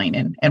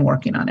selling and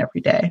working on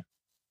every day.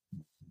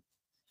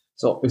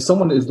 So if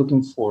someone is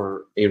looking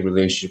for a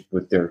relationship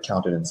with their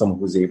accountant and someone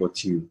who's able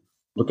to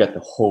look at the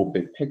whole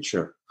big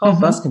picture, how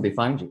best can they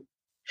find you?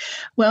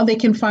 Well, they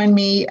can find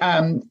me.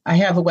 I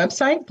have a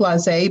website,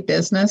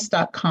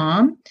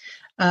 blasebusiness.com.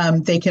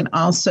 They can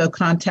also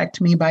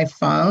contact me by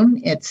phone.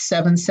 It's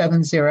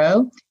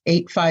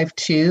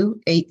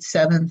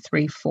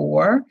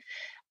 770-852-8734.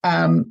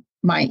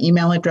 My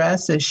email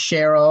address is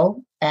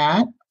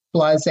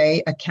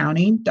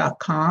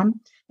Cheryl@blaseaccounting.com.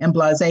 And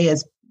Blase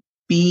is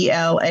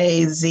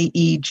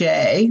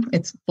Blazej.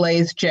 It's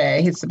Blaze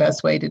J. It's the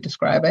best way to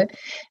describe it.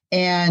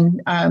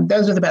 And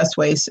those are the best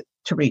ways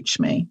to reach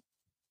me.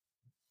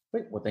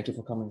 Great. Well, thank you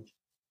for coming,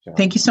 Sharon.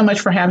 Thank you so much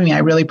for having me. I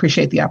really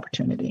appreciate the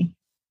opportunity.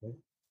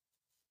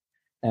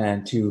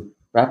 And to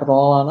wrap it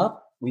all on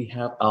up, we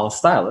have our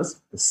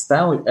stylist, the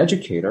style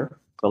educator,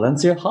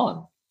 Valencia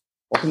Hahn.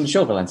 Welcome to the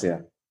show,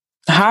 Valencia.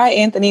 Hi,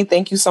 Anthony.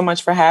 Thank you so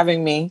much for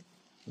having me.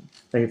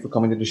 Thank you for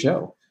coming to the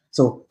show.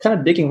 So kind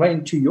of digging right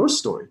into your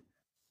story.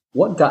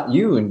 What got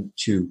you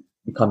into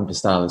becoming the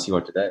stylist you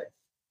are today?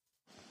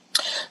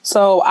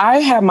 So I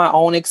have my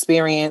own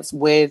experience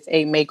with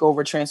a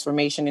makeover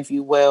transformation, if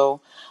you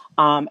will.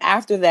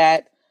 After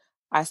that,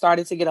 I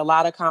started to get a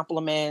lot of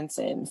compliments,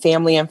 and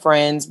family and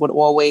friends would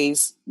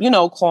always,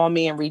 call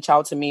me and reach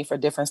out to me for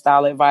different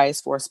style advice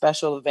for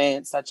special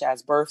events such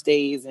as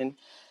birthdays and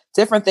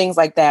different things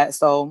like that.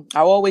 So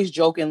I always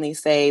jokingly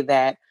say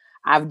that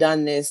I've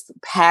done this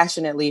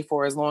passionately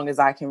for as long as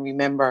I can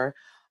remember.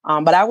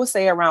 But I would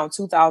say around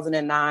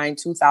 2009,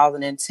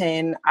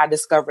 2010, I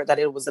discovered that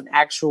it was an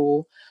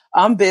actual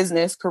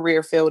business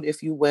career field,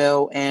 if you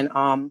will, and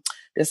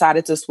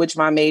decided to switch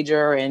my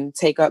major and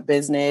take up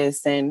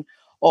business, and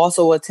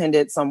also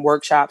attended some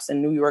workshops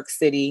in New York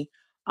City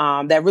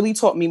that really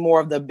taught me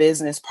more of the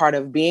business part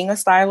of being a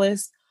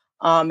stylist.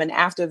 And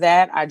after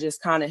that, I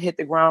just kind of hit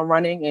the ground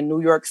running in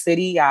New York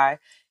City. I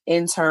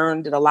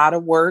interned, did a lot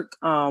of work,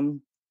 and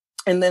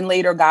then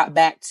later got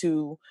back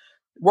to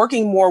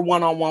working more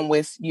one-on-one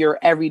with your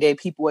everyday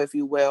people, if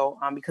you will,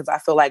 because I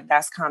feel like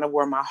that's kind of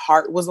where my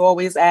heart was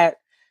always at,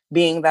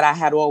 being that I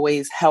had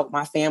always helped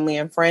my family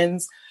and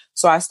friends.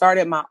 So I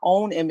started my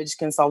own image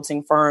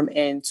consulting firm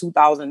in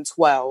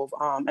 2012,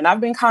 and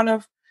I've been kind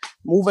of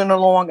moving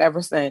along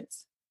ever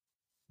since.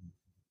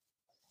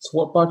 So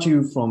what brought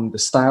you from the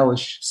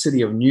stylish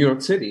city of New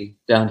York City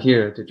down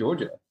here to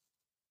Georgia?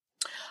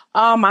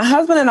 My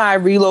husband and I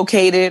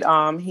relocated.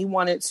 He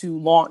wanted to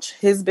launch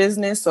his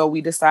business, so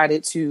we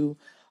decided to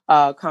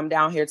come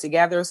down here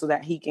together so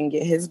that he can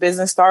get his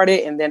business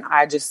started. And then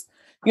I just,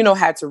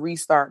 had to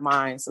restart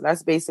mine. So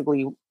that's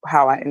basically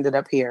how I ended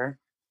up here.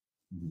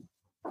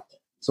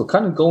 So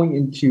kind of going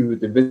into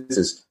the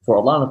business, for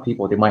a lot of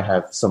people, they might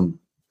have some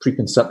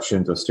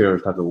preconceptions or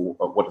stereotypes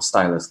of what a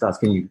stylist does.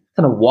 Can you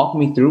kind of walk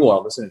me through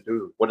or listen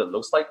through what it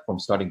looks like from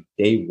starting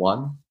day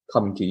one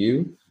coming to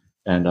you,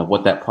 and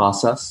what that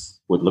process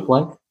would look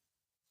like?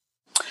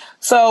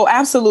 So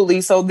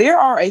absolutely. So there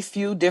are a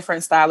few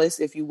different stylists,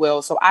 if you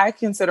will. So I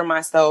consider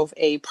myself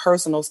a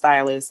personal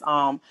stylist.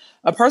 A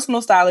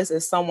personal stylist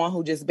is someone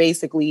who just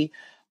basically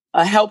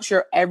helps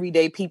your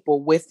everyday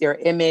people with their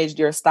image,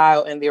 their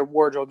style, and their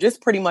wardrobe,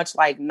 just pretty much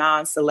like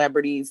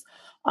non-celebrities,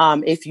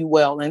 if you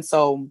will. And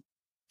so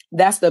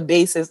that's the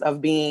basis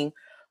of being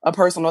a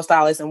personal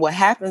stylist. And what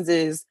happens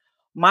is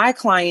my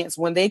clients,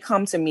 when they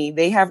come to me,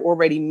 they have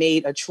already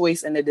made a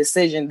choice and a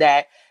decision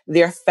that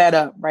they're fed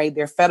up, right?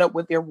 They're fed up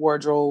with their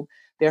wardrobe.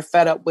 They're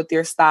fed up with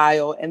their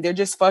style, and they're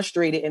just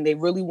frustrated, and they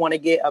really want to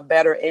get a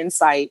better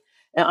insight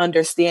and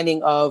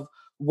understanding of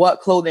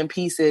what clothing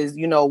pieces,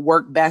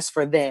 work best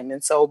for them.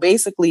 And so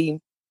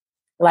basically,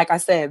 like I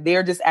said,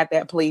 they're just at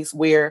that place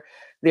where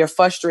they're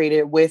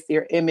frustrated with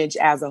their image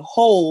as a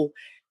whole,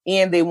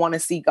 and they want to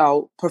seek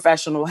out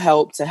professional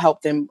help to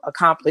help them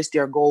accomplish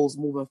their goals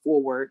moving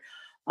forward.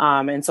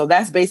 And so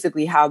that's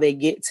basically how they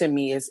get to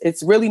me.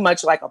 It's really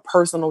much like a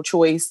personal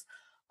choice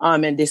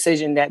and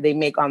decision that they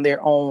make on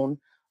their own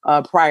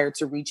prior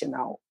to reaching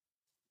out.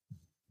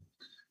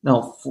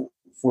 Now,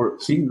 for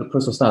being the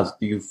personal stylist,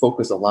 do you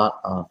focus a lot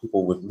on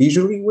people with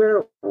leisurely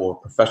wear or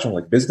professional,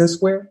 like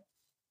business wear?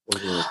 Or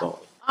is it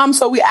both?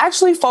 So we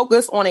actually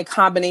focus on a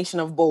combination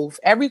of both.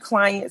 Every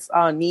client's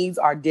needs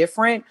are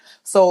different.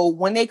 So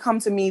when they come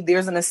to me,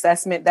 there's an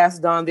assessment that's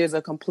done. There's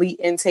a complete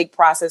intake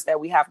process that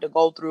we have to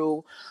go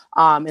through.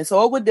 And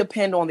so it would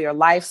depend on their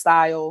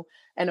lifestyle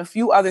and a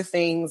few other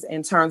things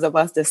in terms of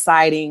us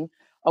deciding,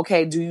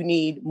 okay, do you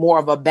need more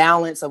of a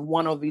balance of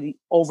one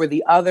over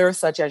the other,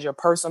 such as your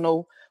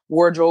personal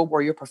wardrobe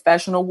or your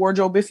professional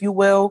wardrobe, if you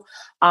will.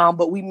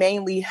 But we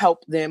mainly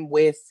help them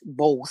with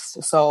both.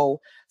 So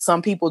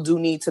some people do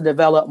need to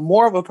develop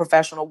more of a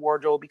professional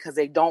wardrobe because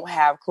they don't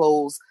have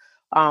clothes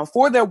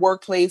for their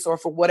workplace or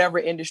for whatever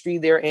industry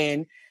they're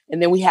in.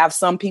 And then we have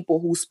some people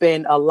who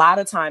spend a lot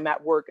of time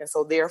at work. And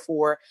so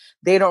therefore,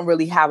 they don't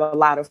really have a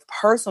lot of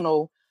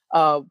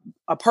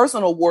a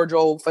personal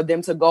wardrobe for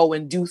them to go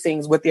and do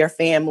things with their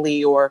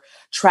family or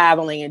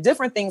traveling and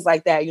different things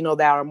like that,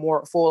 that are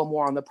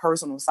more on the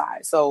personal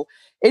side. So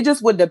it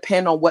just would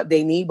depend on what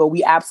they need, but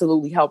we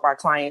absolutely help our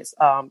clients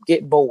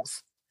get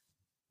both.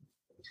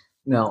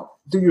 Now,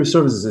 through your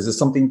services, is it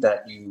something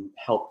that you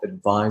help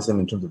advise them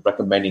in terms of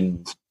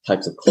recommending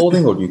types of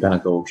clothing, or do you kind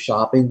of go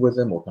shopping with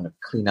them or kind of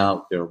clean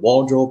out their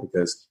wardrobe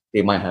because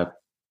they might have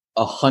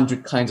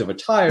 100 kinds of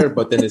attire,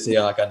 but then they say,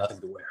 I got nothing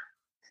to wear?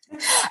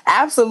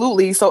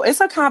 Absolutely. So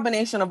it's a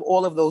combination of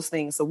all of those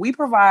things. So we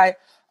provide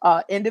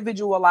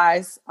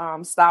individualized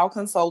style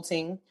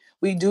consulting.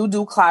 we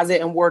do closet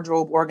and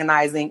wardrobe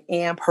organizing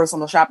and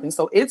personal shopping.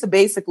 So it's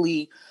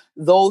basically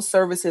those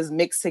services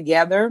mixed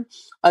together.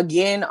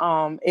 Again,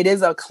 it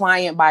is a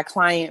client by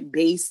client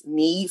based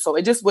need. So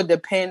it just would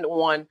depend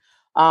on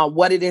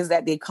what it is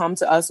that they come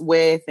to us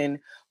with and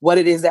what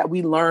it is that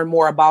we learn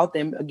more about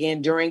them,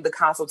 again, during the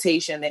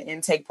consultation, the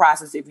intake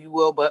process, if you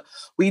will. But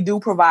we do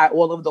provide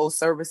all of those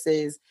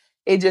services.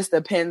 It just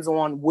depends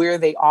on where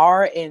they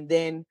are and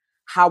then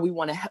how we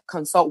want to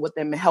consult with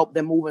them and help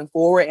them moving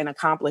forward and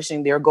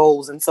accomplishing their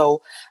goals. And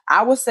so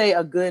I would say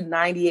a good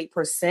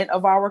 98%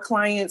 of our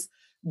clients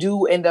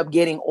do end up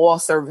getting all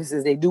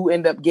services. They do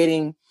end up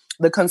getting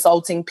the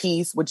consulting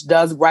piece, which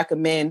does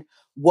recommend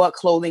what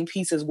clothing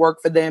pieces work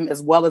for them,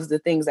 as well as the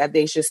things that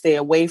they should stay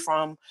away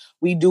from.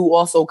 We do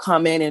also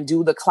come in and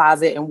do the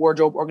closet and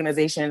wardrobe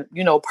organization,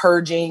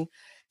 purging,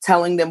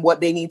 telling them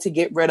what they need to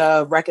get rid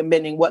of,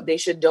 recommending what they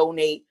should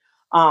donate,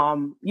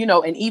 and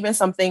even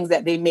some things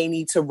that they may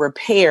need to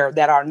repair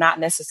that are not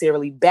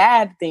necessarily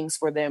bad things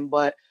for them,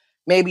 but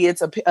maybe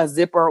it's a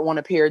zipper on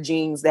a pair of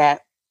jeans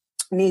that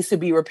needs to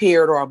be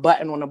repaired or a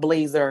button on a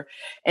blazer.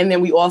 And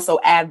then we also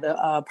add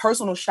the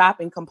personal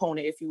shopping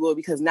component, if you will,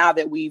 because now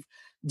that we've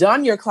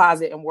done your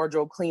closet and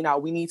wardrobe clean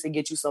out, we need to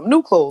get you some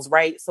new clothes,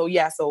 right? So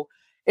yeah, so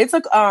it's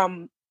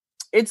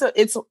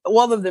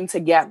all of them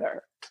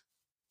together.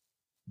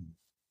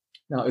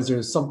 Now, is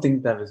there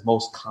something that is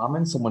most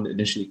common? Someone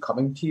initially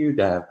coming to you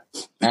that have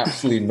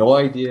absolutely no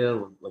idea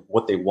like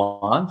what they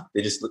want.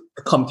 They just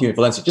come to you in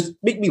Valencia, just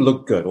make me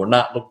look good or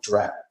not look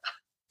drab.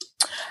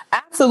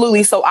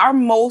 Absolutely. So our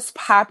most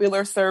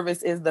popular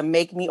service is the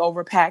Make Me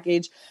Over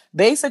package.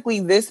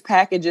 Basically, this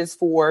package is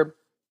for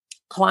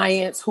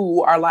clients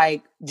who are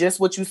like just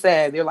what you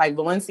said. They're like,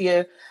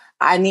 Valencia,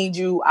 I need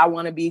you. I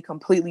want to be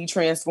completely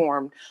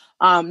transformed.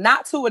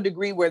 Not to a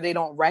degree where they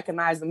don't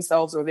recognize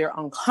themselves or they're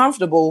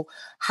uncomfortable.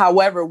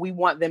 However, we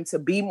want them to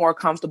be more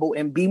comfortable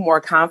and be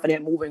more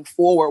confident moving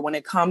forward when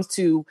it comes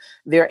to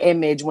their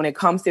image, when it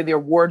comes to their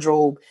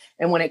wardrobe,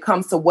 and when it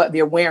comes to what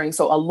they're wearing.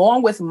 So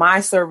along with my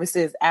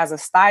services as a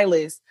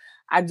stylist,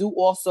 I do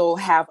also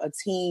have a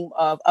team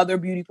of other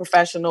beauty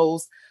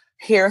professionals,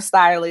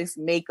 hairstylists,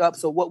 makeup.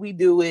 So what we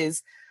do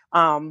is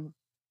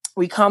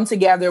we come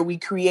together, we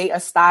create a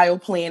style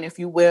plan, if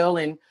you will,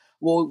 and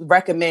we'll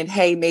recommend,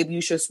 hey, maybe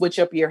you should switch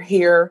up your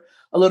hair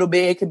a little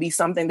bit. It could be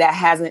something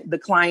that the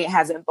client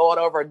hasn't thought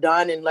of or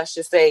done. And let's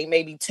just say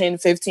maybe 10,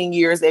 15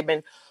 years, they've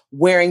been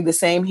wearing the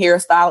same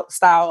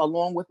hairstyle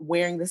along with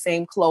wearing the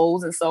same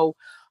clothes. And so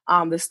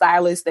the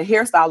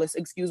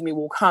hairstylist,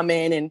 will come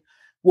in and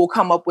we'll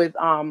come up with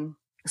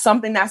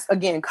something that's,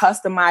 again,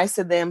 customized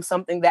to them,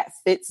 something that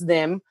fits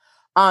them.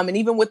 And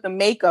even with the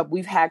makeup,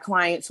 we've had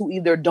clients who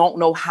either don't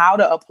know how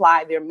to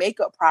apply their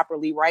makeup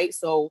properly, right?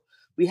 So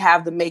we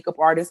have the makeup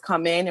artist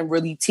come in and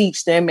really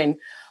teach them and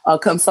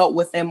consult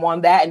with them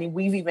on that. And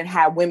we've even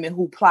had women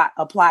who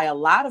apply a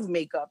lot of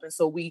makeup. And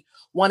so we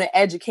want to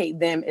educate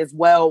them as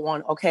well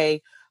on,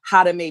 okay,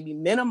 how to maybe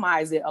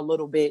minimize it a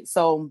little bit.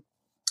 So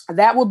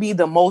that would be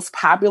the most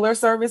popular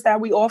service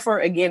that we offer,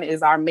 again,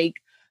 is our Make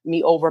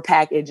Me Over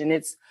package. And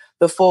it's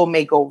the full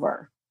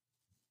makeover.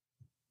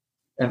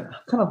 And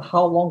kind of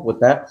how long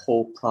would that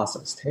whole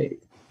process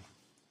take?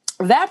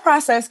 That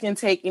process can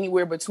take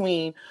anywhere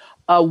between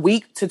a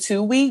week to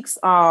 2 weeks.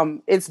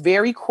 It's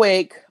very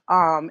quick.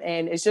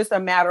 And it's just a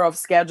matter of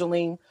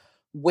scheduling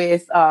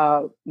with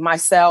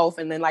myself.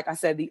 And then, like I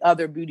said, the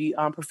other beauty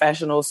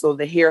professionals. So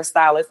the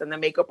hairstylist and the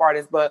makeup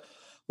artist, but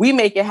we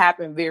make it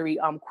happen very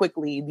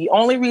quickly. The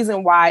only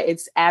reason why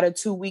it's at a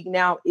 2 week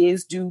now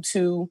is due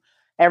to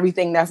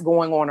everything that's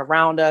going on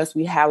around us.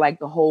 We had like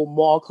the whole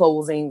mall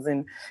closings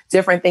and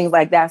different things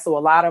like that. So a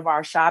lot of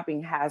our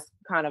shopping has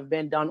kind of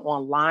been done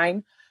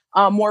online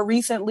more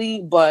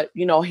recently, but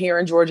here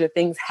in Georgia,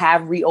 things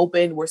have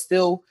reopened. We're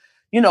still,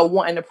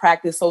 wanting to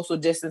practice social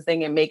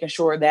distancing and making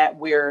sure that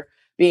we're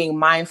being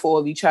mindful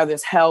of each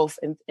other's health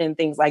and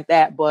things like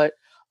that. But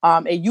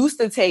it used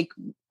to take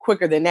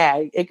quicker than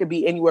that. It could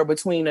be anywhere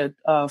between a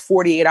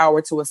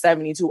 48-hour to a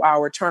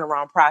 72-hour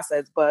turnaround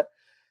process. But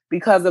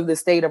because of the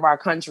state of our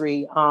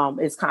country,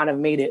 it's kind of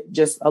made it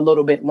just a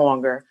little bit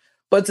longer.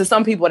 But to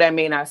some people, that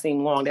may not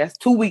seem long. That's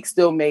 2 weeks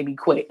still may be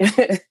quick.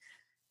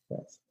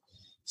 Yes.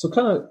 So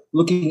kind of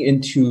looking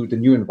into the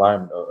new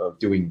environment of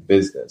doing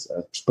business,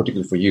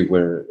 particularly for you,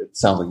 where it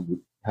sounds like you would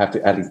have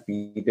to at least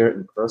be there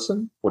in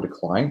person for the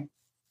client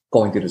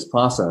going through this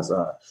process.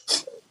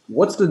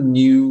 What's the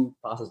new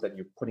process that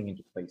you're putting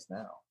into place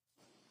now?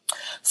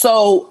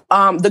 So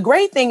the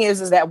great thing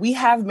is that we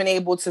have been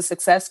able to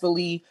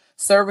successfully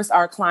service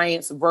our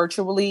clients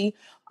virtually.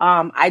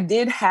 I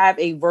did have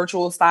a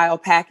virtual style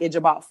package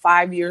about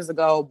 5 years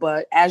ago,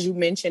 but as you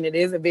mentioned, it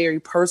is a very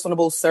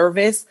personable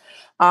service.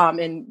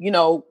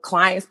 And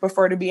clients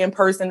prefer to be in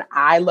person.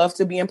 I love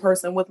to be in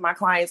person with my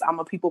clients. I'm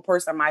a people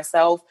person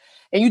myself,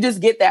 and you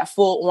just get that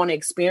full on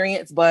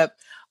experience. But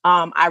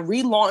I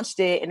relaunched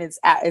it, and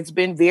it's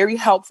been very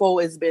helpful.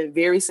 It's been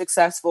very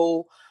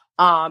successful.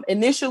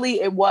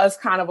 Initially, it was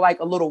kind of like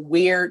a little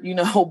weird,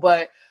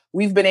 but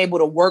we've been able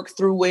to work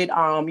through it.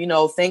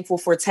 Thankful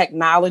for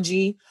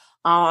technology.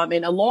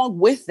 And along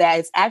with that,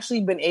 it's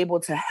actually been able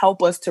to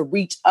help us to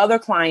reach other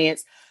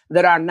clients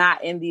that are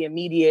not in the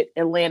immediate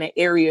Atlanta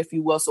area, if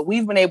you will. So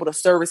we've been able to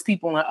service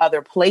people in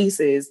other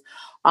places.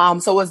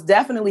 So it's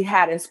definitely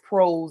had its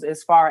pros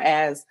as far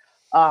as,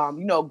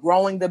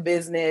 growing the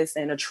business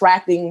and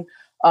attracting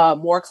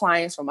more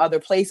clients from other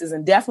places,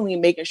 and definitely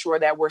making sure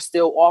that we're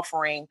still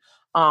offering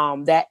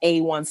that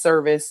A1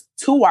 service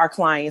to our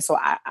clients. So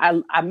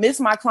I miss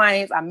my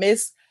clients. I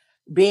miss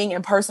being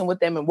in person with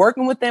them and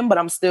working with them, but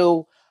I'm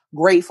still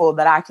grateful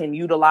that I can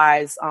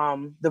utilize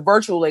the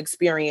virtual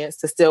experience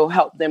to still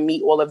help them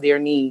meet all of their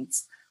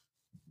needs.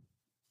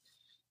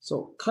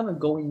 So kind of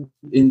going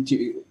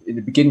into, in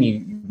the beginning,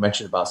 you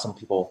mentioned about some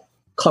people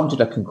come to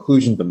that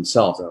conclusion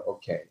themselves that,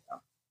 okay,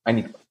 I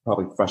need to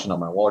probably freshen up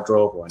my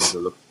wardrobe, or I need to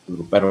look a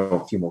little better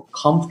or feel more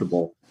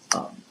comfortable.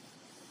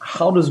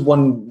 How does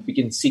one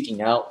begin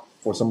seeking out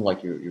for someone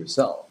like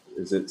yourself?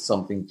 Is it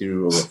something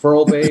through a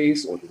referral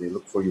base, or do they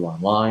look for you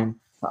online?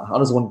 How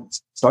does one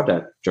start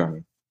that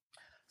journey?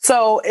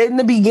 So in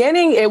the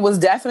beginning, it was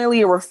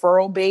definitely a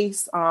referral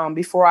base.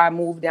 Before I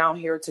moved down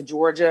here to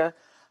Georgia,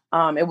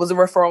 it was a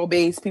referral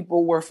base.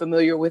 People were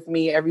familiar with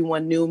me.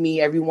 Everyone knew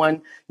me.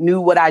 Everyone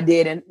knew what I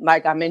did. And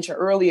like I mentioned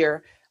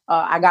earlier,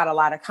 I got a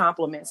lot of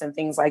compliments and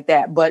things like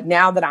that. But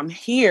now that I'm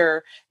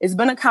here, it's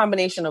been a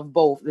combination of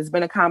both. It's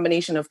been a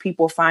combination of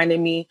people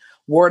finding me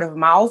word of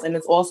mouth. And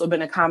it's also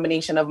been a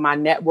combination of my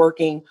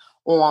networking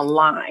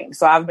online.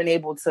 So I've been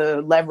able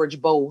to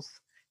leverage both,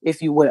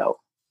 if you will.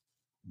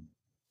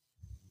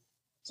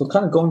 So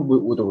kind of going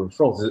with the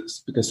referrals, it's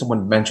because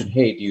someone mentioned,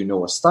 hey, do you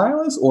know a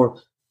stylist?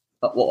 Or,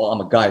 well, I'm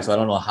a guy, so I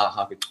don't know how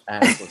I could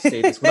ask or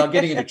say this without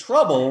getting into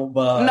trouble.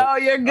 But no,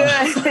 you're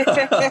good.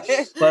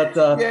 But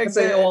I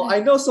say, well,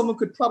 I know someone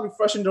could probably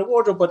freshen their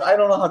wardrobe, but I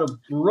don't know how to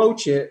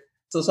broach it.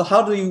 So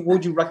how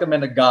would you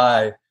recommend a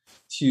guy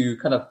to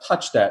kind of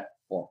touch that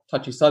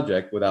touchy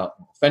subject without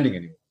offending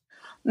anyone?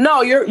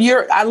 No,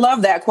 I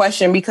love that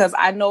question, because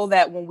I know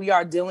that when we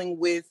are dealing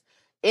with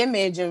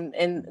image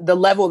and the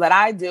level that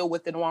I deal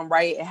with it on,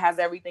 right, it has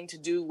everything to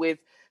do with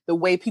the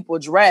way people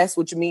dress,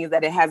 which means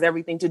that it has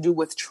everything to do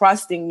with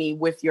trusting me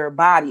with your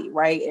body,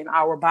 right? And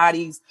our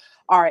bodies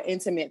are an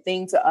intimate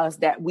thing to us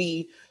that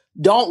we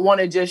don't want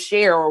to just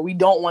share, or we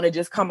don't want to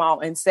just come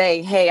out and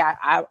say, hey,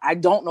 I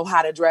don't know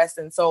how to dress.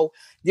 And so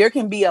there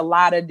can be a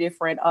lot of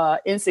different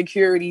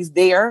insecurities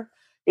there,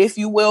 if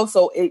you will.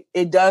 So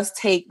it does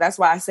take, that's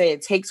why I say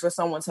it takes for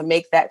someone to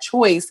make that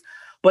choice.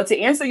 But to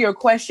answer your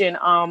question,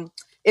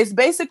 it's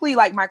basically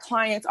like my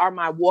clients are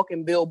my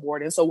walking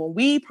billboard. And so when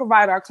we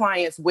provide our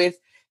clients with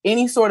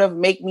any sort of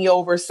make me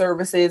over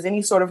services,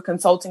 any sort of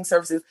consulting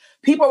services,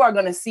 people are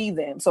going to see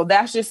them. So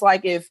that's just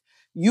like if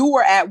you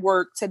were at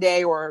work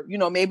today, or,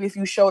 maybe if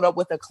you showed up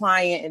with a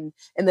client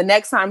and the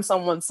next time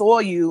someone saw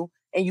you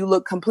and you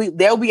look complete,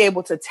 they'll be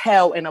able to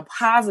tell in a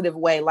positive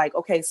way, like,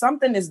 okay,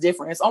 something is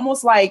different. It's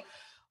almost like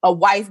a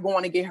wife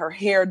going to get her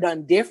hair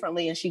done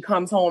differently, and she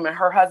comes home and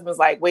her husband's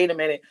like, wait a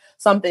minute,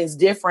 something's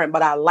different,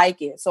 but I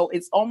like it. So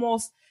it's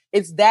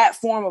that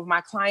form of,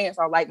 my clients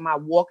are like my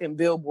walking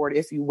billboard,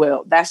 if you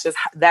will. That's just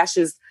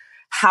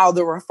how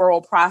the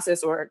referral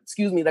process, or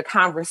the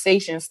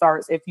conversation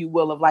starts, if you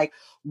will, of like,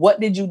 what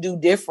did you do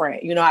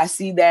different? I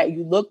see that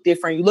you look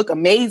different, you look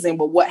amazing,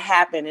 but what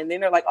happened? And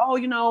then they're like,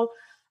 oh,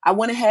 I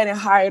went ahead and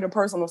hired a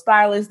personal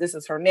stylist. This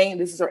is her name.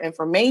 This is her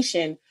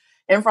information.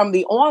 And from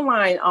the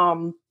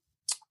online,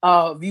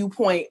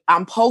 viewpoint,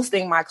 I'm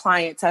posting my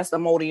client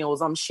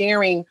testimonials. I'm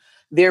sharing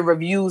their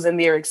reviews and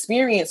their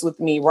experience with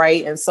me,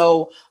 right? And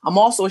so I'm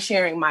also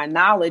sharing my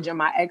knowledge and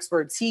my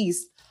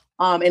expertise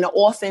in an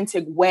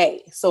authentic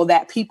way, so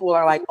that people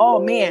are like, oh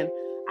man,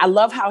 I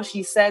love how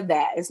she said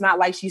that. It's not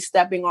like she's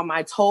stepping on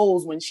my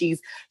toes when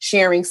she's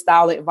sharing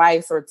style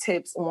advice or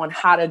tips on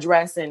how to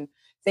dress and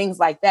things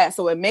like that.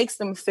 So it makes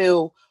them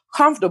feel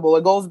comfortable.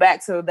 It goes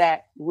back to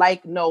that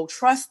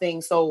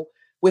trusting. So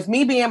with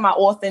me being my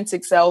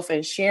authentic self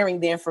and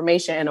sharing the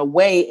information in a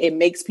way, it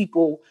makes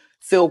people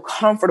feel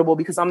comfortable,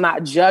 because I'm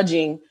not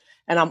judging,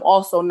 and I'm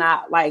also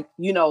not like,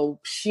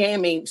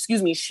 shaming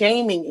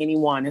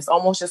anyone. It's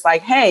almost just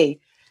like, hey,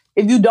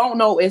 if you don't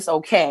know, it's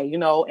okay,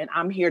 and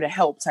I'm here to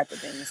help type of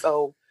thing.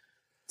 So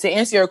to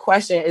answer your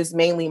question, is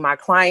mainly my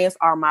clients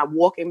are my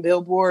walking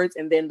billboards.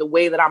 And then the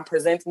way that I'm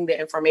presenting the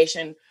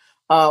information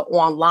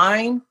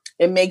online,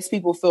 it makes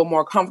people feel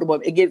more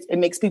comfortable. It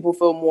makes people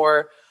feel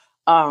more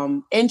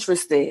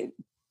interested,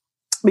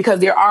 because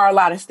there are a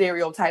lot of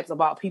stereotypes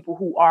about people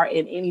who are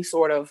in any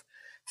sort of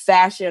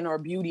fashion or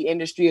beauty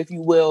industry, if you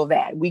will,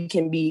 that we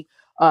can be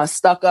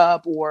stuck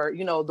up, or,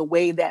 the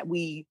way that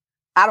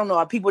I don't know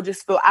if people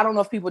just feel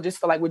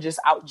like we're just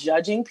out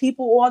judging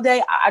people all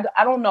day.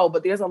 I don't know,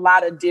 but there's a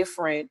lot of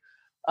different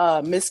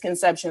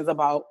misconceptions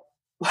about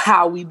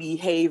how we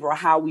behave or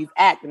how we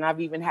act. And I've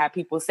even had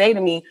people say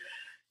to me,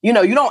 you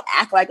don't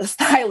act like a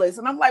stylist.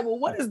 And I'm like, well,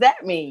 what does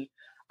that mean?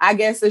 I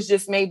guess it's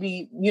just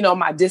maybe,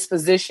 my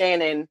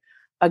disposition. And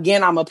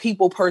again, I'm a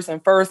people person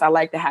first. I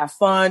like to have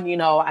fun.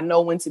 I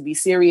know when to be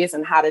serious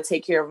and how to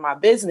take care of my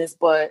business.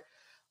 But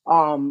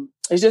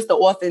it's just the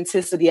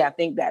authenticity, I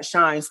think, that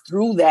shines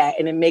through that.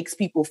 And it makes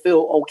people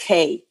feel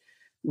okay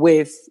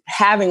with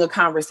having a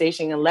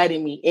conversation and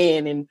letting me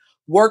in and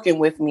working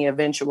with me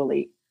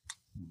eventually.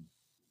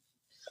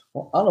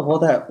 Well, out of all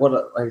that,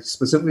 what I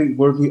specifically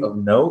worthy of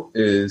note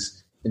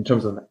is in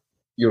terms of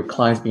your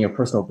clients being your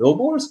personal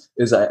billboards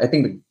is I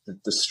think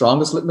the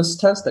strongest litmus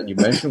test that you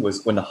mentioned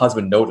was when the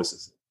husband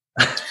notices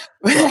it.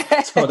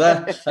 so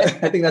that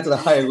I think that's the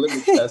highest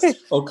litmus test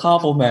or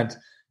compliment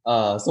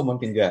someone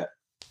can get.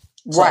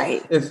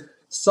 Right. So if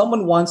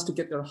someone wants to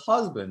get their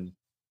husband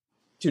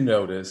to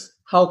notice,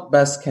 how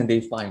best can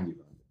they find you?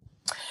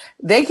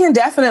 They can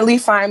definitely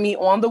find me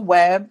on the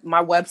web.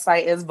 My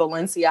website is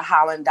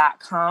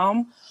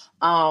valenciaholland.com.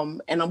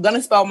 And I'm going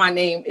to spell my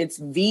name. It's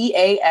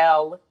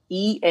VALENCIA,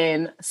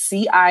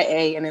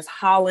 and it's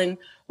Holland,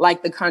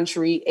 like the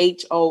country,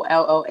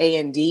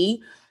 HOLLAND.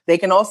 They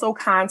can also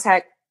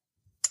contact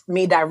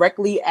me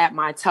directly at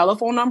my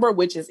telephone number,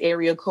 which is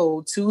area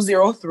code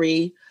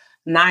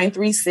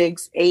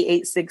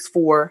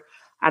 203-936-8864.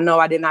 I know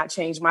I did not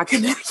change my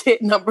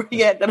Connecticut number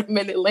yet that I'm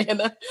in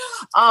Atlanta.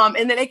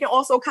 And then they can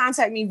also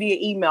contact me via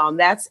email. And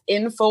that's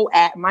info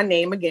at my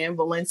name again,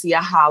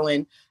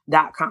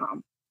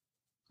 valenciaholland.com.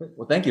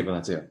 Well, thank you,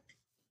 Valencia.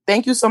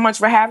 Thank you so much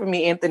for having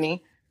me,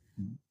 Anthony.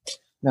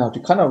 Now, to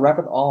kind of wrap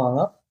it all on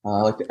up,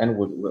 I'd like to end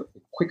with a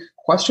quick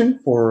question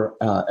for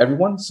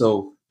everyone.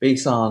 So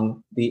based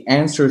on the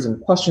answers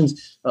and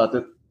questions,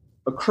 the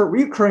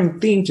recurring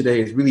theme today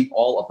is really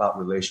all about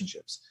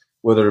relationships,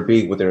 whether it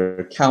be with their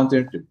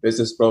accountant, their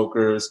business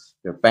brokers,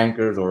 their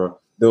bankers, or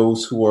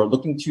those who are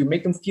looking to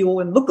make them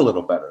feel and look a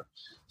little better.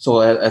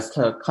 So as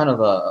kind of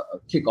a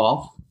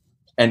kickoff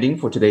ending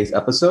for today's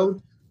episode,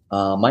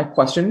 my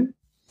question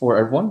for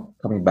everyone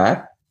coming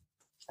back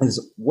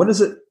is, what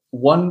is it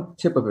one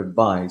tip of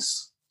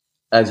advice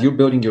as you're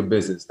building your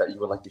business that you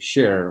would like to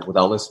share with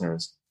our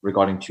listeners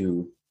regarding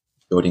to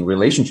building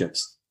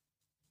relationships?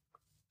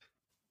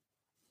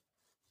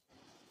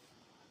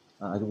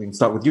 We can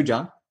start with you,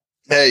 John.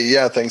 Hey,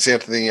 yeah, thanks,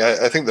 Anthony.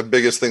 I think the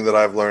biggest thing that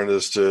I've learned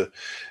is to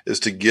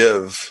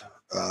give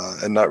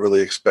and not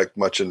really expect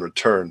much in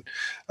return.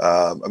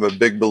 I'm a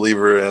big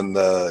believer in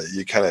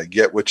you kind of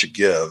get what you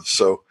give.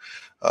 So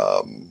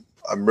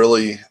I'm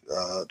really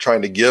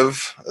trying to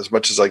give as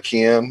much as I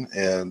can,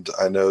 and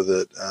I know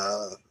that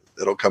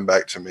it'll come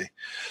back to me.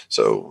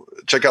 So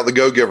check out The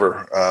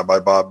Go-Giver by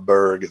Bob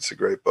Burg. It's a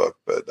great book.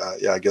 But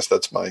yeah, I guess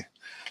that's my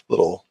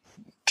little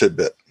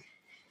tidbit.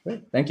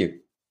 Great. Thank you.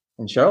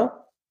 And Cheryl?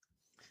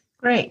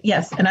 Great.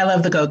 Yes. And I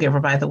love The Go-Giver,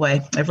 by the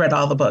way. I've read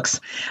all the books.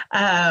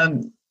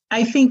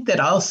 I think that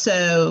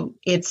also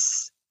it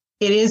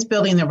is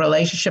building the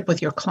relationship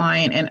with your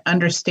client and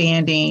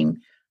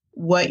understanding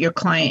what your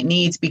client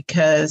needs,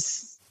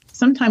 because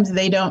sometimes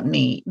they don't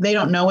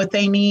know what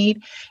they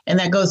need. And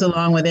that goes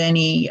along with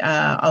any,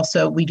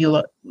 also we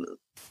do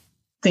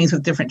things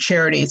with different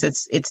charities.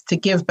 It's to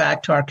give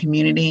back to our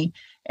community,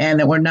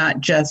 and that we're not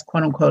just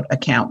quote unquote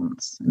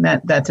accountants. And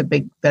that's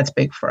big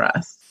for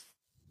us.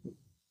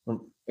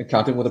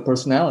 Accountant with a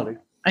personality.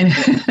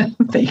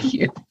 Thank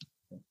you.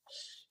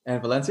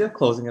 And Valencia,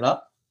 closing it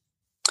up.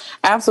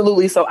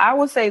 Absolutely. So I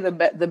would say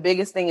the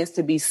biggest thing is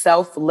to be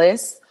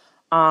selfless,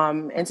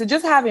 and to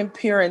just having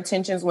pure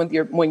intentions when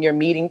you're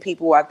meeting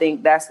people. I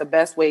think that's the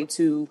best way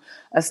to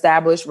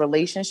establish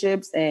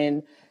relationships,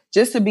 and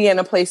just to be in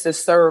a place to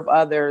serve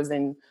others.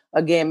 And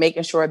again,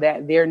 making sure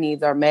that their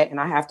needs are met.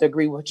 And I have to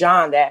agree with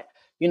John that,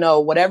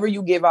 whatever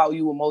you give out,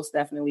 you will most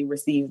definitely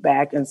receive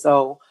back. And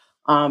so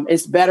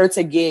it's better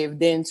to give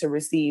than to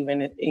receive.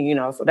 And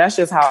so that's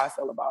just how I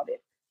feel about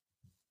it.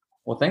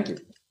 Well, thank you.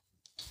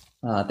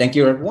 Thank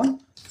you, everyone,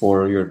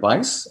 for your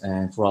advice,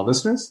 and for our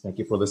listeners, thank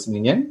you for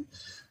listening in.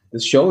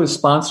 This show is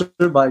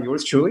sponsored by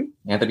yours truly,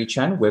 Anthony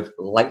Chen, with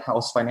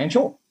Lighthouse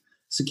Financial,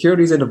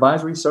 securities and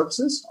advisory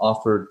services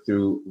offered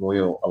through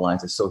Royal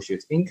Alliance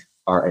Associates, Inc.,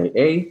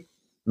 RAA,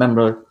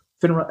 member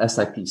FINRA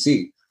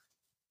SIPC.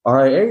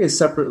 RAA is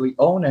separately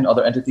owned, and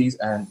other entities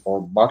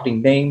or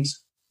marketing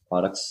names,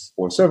 products,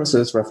 or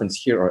services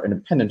referenced here are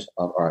independent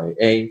of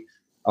RAA.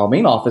 Our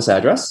main office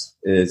address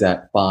is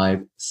at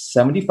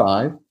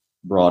 575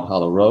 Broad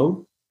Hollow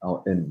Road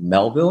out in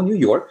Melville, New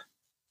York,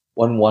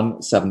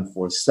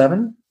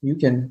 11747. You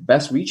can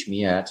best reach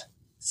me at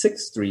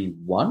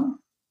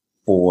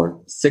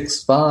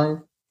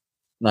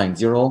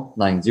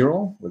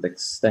 631-465-9090 with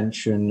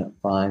extension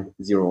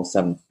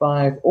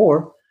 5075,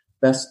 or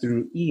best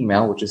through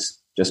email, which is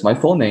just my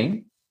full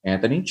name,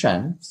 Anthony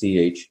Chen,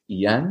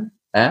 CHEN,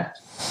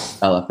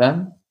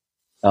 @lfmllc.com.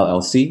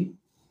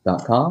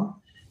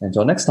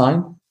 Until next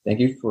time, thank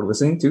you for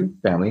listening to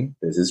Family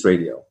Business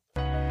Radio.